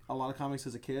read a lot of comics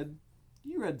as a kid,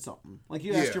 you read something. Like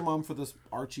you asked your mom for this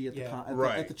Archie at the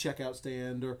checkout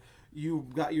stand, or you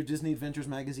got your Disney Adventures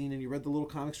magazine and you read the little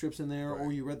comic strips in there,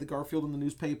 or you read the Garfield in the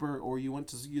newspaper, or you went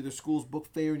to either school's book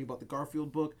fair and you bought the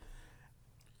Garfield book.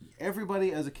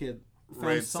 Everybody as a kid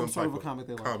found some sort of a comic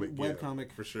they liked.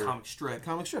 Webcomic. For sure. Comic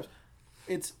strips.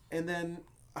 And then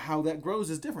how that grows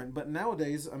is different. But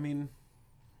nowadays, I mean,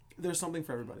 there's something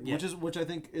for everybody. Which I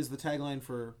think is the tagline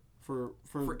for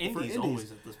indies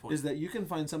always at this point. Is that you can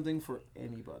find something for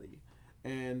anybody.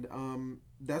 And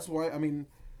that's why, I mean,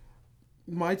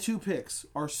 my two picks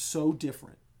are so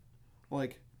different.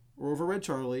 Like, Rover Red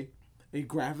Charlie, a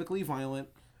graphically violent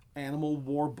animal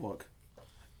war book,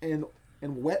 and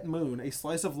Wet Moon, a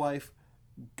slice of life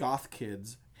goth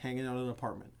kids hanging out in an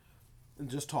apartment and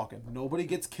just talking. Nobody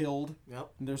gets killed. Yep.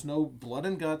 There's no blood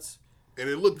and guts. And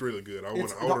it looked really good. I want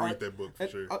to read that book for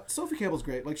sure. Sophie Campbell's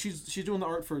great. Like she's doing the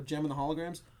art for Gem and the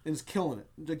Holograms and is killing it.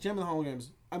 Like Gem and the Holograms.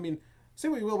 I mean, say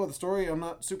what you will about the story. I'm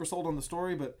not super sold on the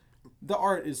story, but the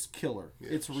art is killer. Yeah,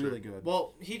 it's really good.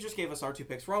 Well, he just gave us our two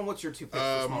picks. Ron, what's your two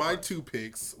picks? My two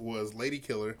picks was Lady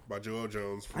Killer by Joelle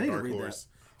Jones from Dark Horse.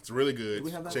 It's really good.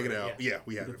 Check it out. Yeah,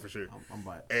 we have it for sure. I'm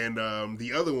buying it. And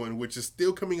the other one, which is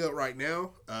still coming out right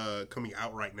now,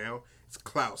 it's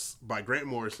Klaus by Grant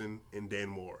Morrison and Dan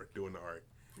Moore doing the art.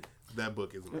 That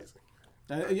book is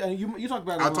amazing. You talked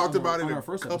about it. I talked about it in our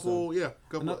first couple episode.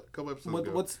 couple episodes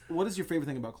ago. What is your favorite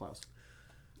thing about Klaus?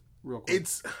 Real quick.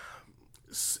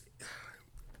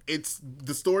 It's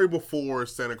the story before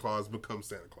Santa Claus becomes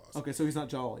Santa Claus. Okay, so he's not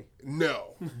jolly.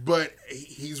 No, but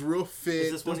he's real fit.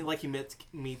 Is this when he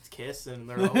meets Kiss and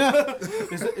they're all...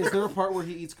 is there a part where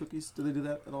he eats cookies? Do they do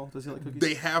that at all? Does he like cookies?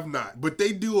 They have not, but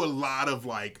they do a lot of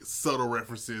like subtle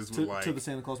references to the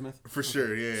Santa Claus myth. For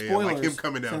sure, yeah. Spoilers, like him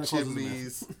coming down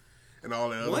chimneys and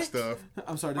all that other stuff.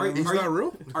 I'm sorry, he's not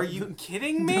real. Are you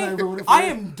kidding me? I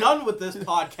am done with this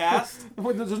podcast.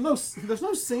 Wait, there's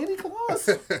no Santa Claus.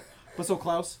 But so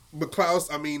Klaus? But Klaus,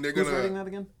 I mean, they're going to... Who's writing that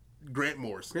again? Grant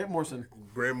Morrison.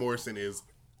 Grant Morrison is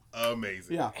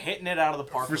amazing. Yeah. Hitting it out of the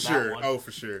park for sure. That one. Oh,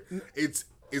 for sure. It's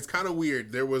kind of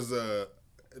weird. There was an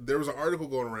article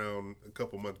going around a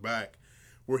couple months back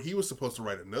where he was supposed to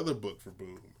write another book for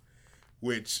Boom,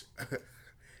 which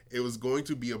it was going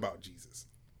to be about Jesus.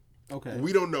 Okay.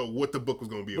 We don't know what the book was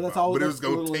going to be about. But it was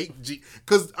going to take...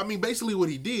 Because, I mean, basically what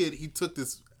he did, he took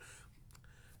this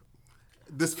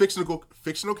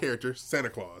fictional character, Santa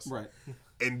Claus, right,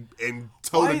 and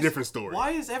told a different story.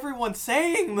 Why is everyone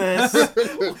saying this?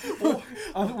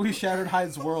 We shattered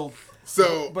Hyde's world.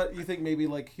 So, but you think maybe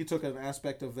like he took an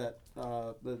aspect of that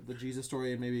the Jesus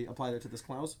story and maybe applied it to this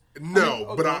Klaus?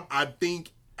 No, but I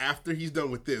think after he's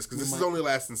done with this, because this is only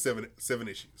lasting seven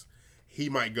issues, he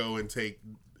might go and take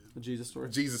A Jesus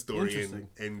story.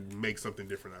 and make something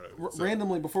different out of it.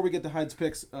 Randomly, before we get to Hyde's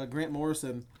picks, Grant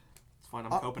Morrison. It's fine.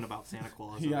 I'm coping about Santa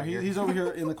Claus. Yeah, he's over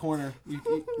here in the corner.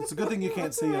 It's a good thing you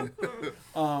can't see him.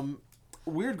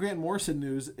 Weird Grant Morrison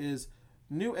news is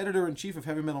new editor-in-chief of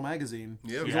Heavy Metal Magazine.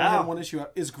 Yeah. He's only had one issue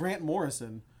out. Is Grant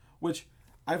Morrison, which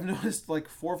I've noticed like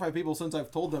 4 or 5 people since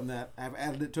I've told them that have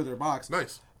added it to their box.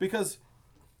 Nice. Because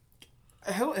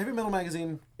Heavy Metal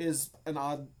Magazine is an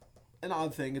odd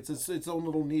thing. It's its own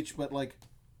little niche, but like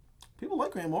people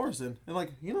like Grant Morrison, and like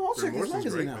I'll check his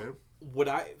magazine out. Man. Would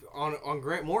I on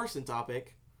Grant Morrison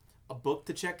topic, a book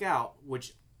to check out,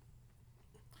 which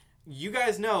you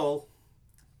guys know.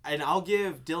 And I'll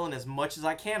give Dylan as much as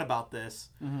I can about this,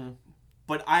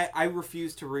 but I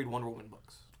refuse to read Wonder Woman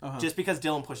books. Just because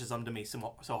Dylan pushes them to me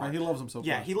so hard. He loves them so much.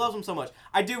 Yeah, he loves them so much.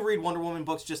 I do read Wonder Woman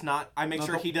books, just not... I make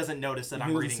sure he doesn't notice that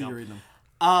I'm reading them. Read them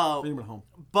at home.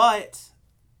 But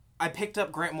I picked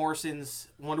up Grant Morrison's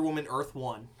Wonder Woman Earth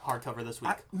 1 hardcover this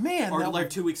week. Or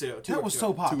 2 weeks ago. That was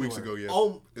so popular. 2 weeks ago, yeah.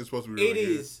 Oh, it's supposed to be really good. It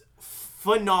is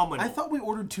phenomenal. I thought we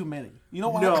ordered too many. You know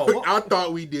why? No, I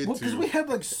thought we did too. Because we had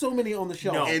like so many on the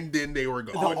shelf. No. And then they were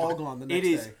gone. They're all gone the next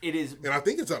day. It is. And I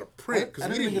think it's out of print.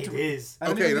 It is.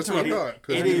 Okay, that's what I thought.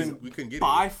 Because we couldn't get it.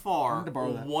 By far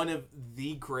one of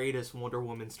the greatest Wonder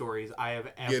Woman stories I have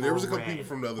ever read. Yeah, there was a couple people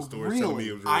from the other stores telling me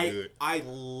it was really good. I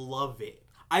love it.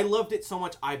 I loved it so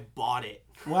much I bought it.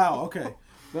 Wow, okay.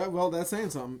 That's saying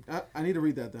something. I need to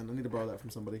read that then. I need to borrow that from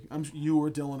somebody. You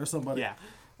or Dylan or somebody. Yeah.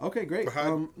 Okay, great.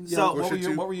 So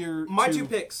what were your my two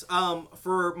picks?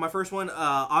 For my first one,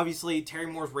 obviously Terry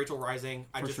Moore's Rachel Rising.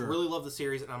 I really love the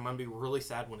series, and I'm gonna be really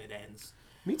sad when it ends.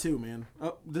 Me too, man.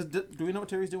 Do we know what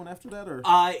Terry's doing after that, or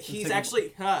he's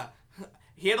actually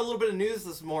he had a little bit of news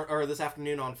this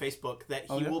afternoon on Facebook that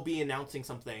he will be announcing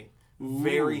something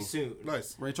very soon.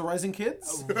 Nice. Rachel Rising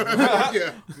Kids?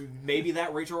 Yeah. Maybe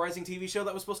that Rachel Rising TV show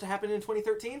that was supposed to happen in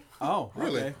 2013. Oh,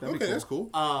 really? Okay, cool. That's cool.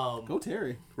 Go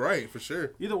Terry. Right, for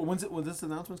sure. Either when this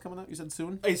announcement's coming out? You said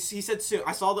soon? He said soon.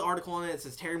 I saw the article on it. It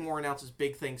says Terry Moore announces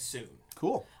big things soon.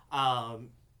 Cool. And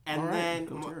then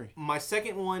my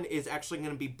second one is actually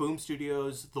going to be Boom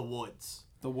Studios' The Woods.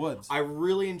 The Woods. I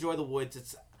really enjoy The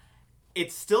Woods.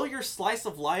 It's still your slice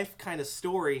of life kind of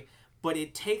story, but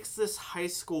it takes this high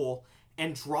school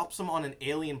and drops them on an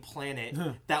alien planet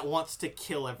that wants to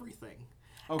kill everything.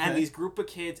 Okay. And these group of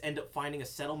kids end up finding a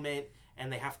settlement,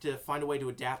 and they have to find a way to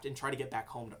adapt and try to get back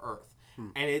home to Earth.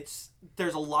 And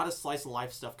there's a lot of slice of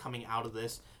life stuff coming out of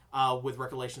this, with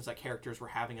recollections that characters were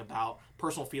having about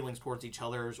personal feelings towards each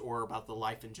other's or about the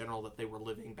life in general that they were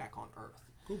living back on Earth.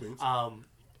 Cool beans.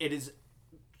 It is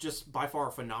just by far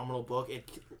a phenomenal book. It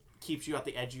keeps you at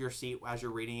the edge of your seat as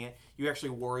you're reading it. You actually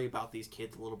worry about these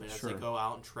kids a little bit as they go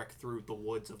out and trek through the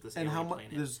woods of this alien planet.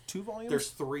 There's 2 volumes?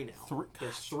 There's 3 now.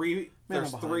 There's 3.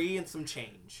 There's 3 and some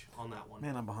change on that one.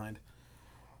 Man, I'm behind.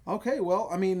 Okay, well,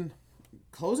 I mean,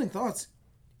 closing thoughts.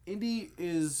 Indie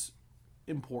is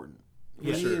important.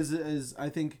 Yeah, Indie is I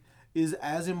think is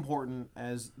as important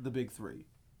as the big 3.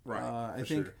 Right. I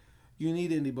think you need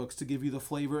indie books to give you the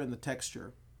flavor and the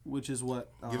texture, which is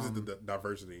what gives it the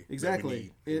diversity.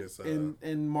 Exactly.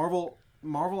 And Marvel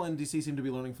and DC seem to be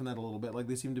learning from that a little bit. Like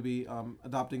they seem to be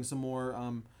adopting some more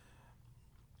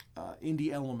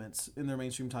indie elements in their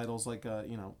mainstream titles. Like Of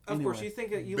course,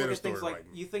 you look at things like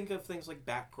you think of things like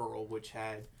Batgirl, which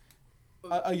had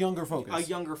a younger focus. A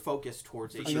younger focus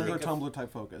towards it. A younger Tumblr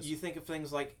type focus. You think of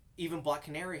things like even Black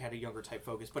Canary had a younger type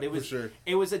focus, but it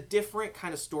was a different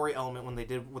kind of story element when they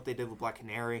did what they did with Black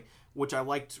Canary, which I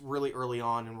liked really early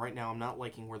on, and right now I'm not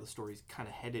liking where the story's kind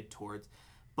of headed towards.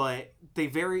 But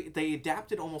they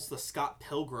adapted almost the Scott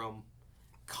Pilgrim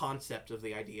concept of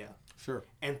the idea. Sure.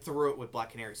 And threw it with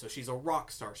Black Canary. So she's a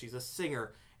rock star, she's a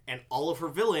singer, and all of her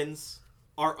villains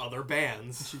are other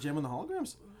bands. Is she jamming the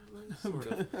holograms? Sort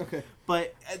of. Okay.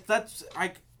 But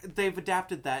they've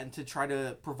adapted that and to try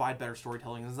to provide better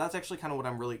storytelling. And that's actually kind of what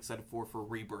I'm really excited for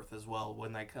Rebirth as well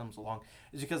when that comes along.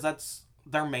 Is because that's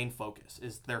their main focus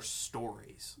is their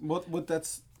stories.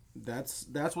 That's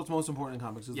what's most important in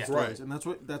comics is the stories. Right. And that's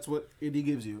what Indie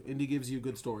gives you. Indie gives you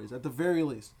good stories. At the very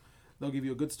least, they'll give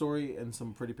you a good story and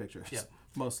some pretty pictures. Yep.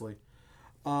 Mostly.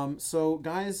 So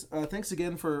guys, thanks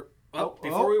again for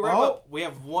before we wrap up, we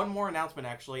have one more announcement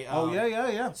actually.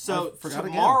 Yeah. So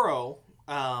tomorrow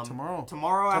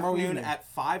afternoon evening. at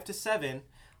 5 to 7,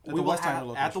 we will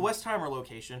have at the Westheimer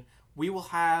location. We will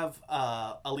have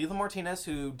Alila Martinez,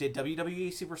 who did WWE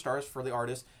Superstars for the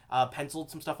artist,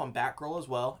 penciled some stuff on Batgirl as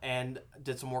well, and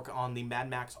did some work on the Mad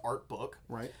Max art book.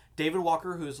 Right. David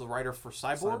Walker, who is the writer for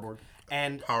Cyborg.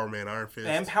 And Power Man Iron Fist.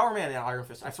 And Power Man and Iron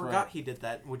Fist. I forgot he did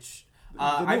that, which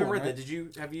I haven't read that.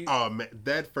 Have you? Oh man,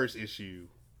 that first issue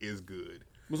is good.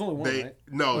 There's only one, right?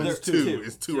 No, There's it's two. two.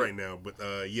 It's two right now, but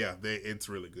it's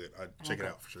really good. Check it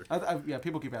out for sure. Yeah,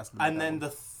 people keep asking. And then the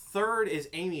third is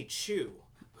Amy Chu,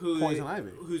 Poison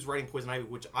Ivy, who's writing Poison Ivy,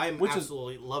 which I'm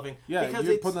absolutely loving. Yeah, because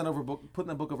you're putting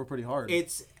that book over pretty hard.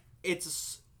 It's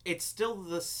still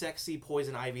the sexy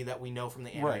Poison Ivy that we know from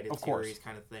the animated series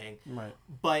kind of thing. Right.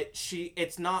 But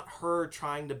it's not her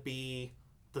trying to be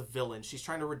the villain. She's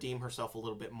trying to redeem herself a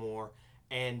little bit more.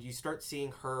 And you start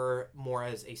seeing her more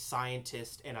as a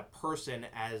scientist and a person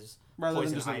as rather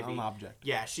Poison than just Ivy. an object.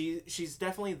 Yeah, she's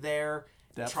definitely there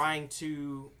trying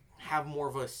to have more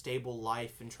of a stable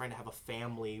life and trying to have a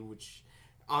family, which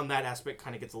on that aspect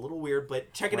kind of gets a little weird,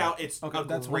 but check it out. It's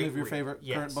that's one of your favorite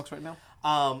current books right now.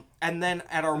 And then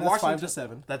at our Washington, 5 to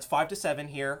 7. That's 5 to 7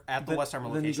 here at the Westheimer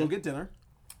location. Then you go get dinner.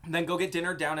 Then go get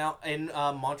dinner down out in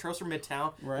Montrose or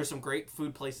Midtown. Right. There's some great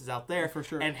food places out there. For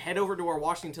sure. And head over to our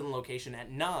Washington location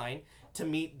at 9 to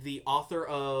meet the author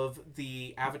of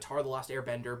the Avatar: The Last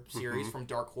Airbender series from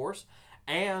Dark Horse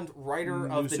and writer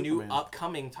of the new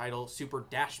upcoming title, Super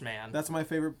Dash Man. That's my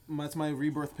favorite. That's my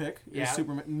rebirth pick. Yeah.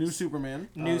 Superman, new Superman.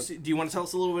 Do you want to tell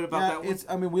us a little bit about that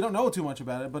one? We don't know too much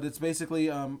about it, but it's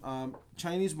basically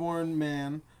Chinese-born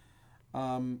man.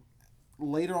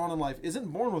 Later on in life,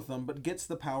 isn't born with them, but gets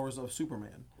the powers of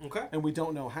Superman. Okay. And we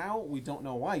don't know how, we don't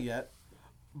know why yet,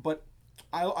 but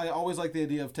I always like the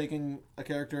idea of taking a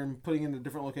character and putting it in a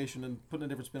different location and putting a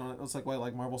different spin on it. It's like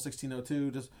Marvel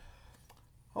 1602, just,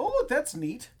 oh, look, that's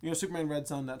neat. Superman Red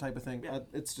Sun, that type of thing. Yeah.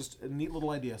 It's just a neat little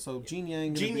idea. So Gene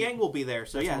Yang will be there.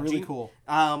 So that's really cool.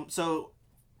 So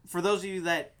for those of you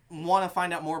that want to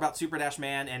find out more about Super Dash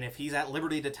Man, and if he's at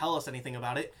liberty to tell us anything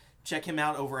about it, check him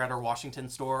out over at our Washington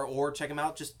store, or check him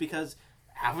out just because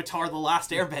Avatar: The Last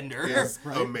Airbender. Yes,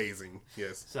 right? Amazing.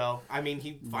 Yes. So,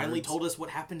 he finally told us what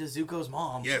happened to Zuko's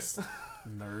mom. Yes.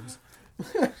 Nerds.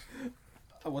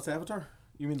 What's Avatar?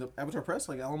 You mean the Avatar Press,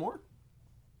 like Alan Moore?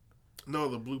 No,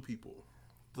 the blue people.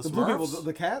 The blue people,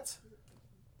 the cats?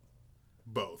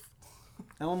 Both.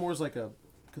 Alan Moore's like a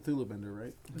Cthulhu bender,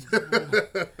 right?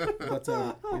 But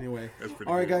anyway. That's pretty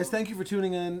all right, good. guys, thank you for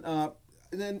tuning in.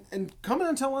 And come in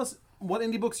and tell us what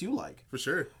indie books you like. For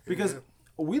sure. Because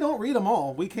we don't read them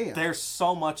all. We can't. There's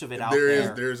so much of it out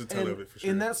there. There's a ton of it, for sure.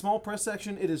 In that small press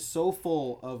section, it is so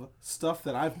full of stuff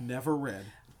that I've never read.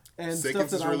 And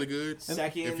Seconds is really good.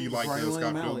 Seconds. If you like the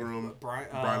Scott Pilgrim.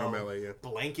 Brian O'Malley, yeah.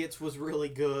 Blankets was really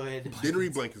good. Didn't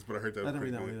read Blankets, but I heard that was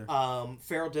pretty good. I didn't read that one either.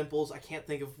 Feral Dimples, I can't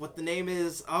think of what the name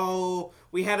is. Oh,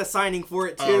 we had a signing for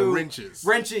it, too. Wrenches.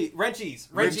 Wrenchies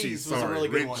was a really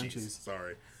good one.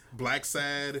 Sorry. Black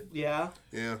Sad. Yeah.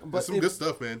 Yeah. That's some good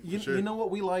stuff, man. You know what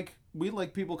we like? We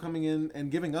like people coming in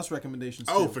and giving us recommendations,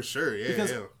 too. Oh, for sure. Yeah,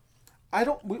 because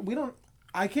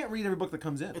I can't read every book that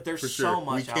comes in. There's so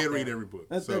much out there. We can't read every book.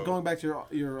 That's going back to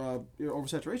your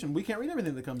oversaturation. We can't read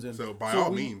everything that comes in. So by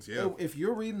all means, yeah. If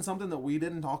you're reading something that we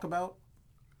didn't talk about,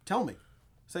 tell me.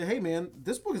 Say, hey man,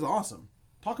 this book is awesome.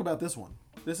 Talk about this one.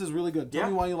 This is really good. Tell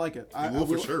me why you like it. We'll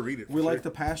for sure read it. We like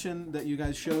the passion that you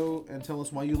guys show, and tell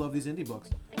us why you love these indie books.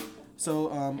 So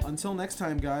until next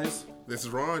time, guys. This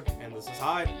is Ron. And this is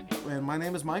Hyde. And my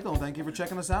name is Michael. And thank you for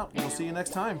checking us out. We'll see you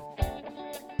next time.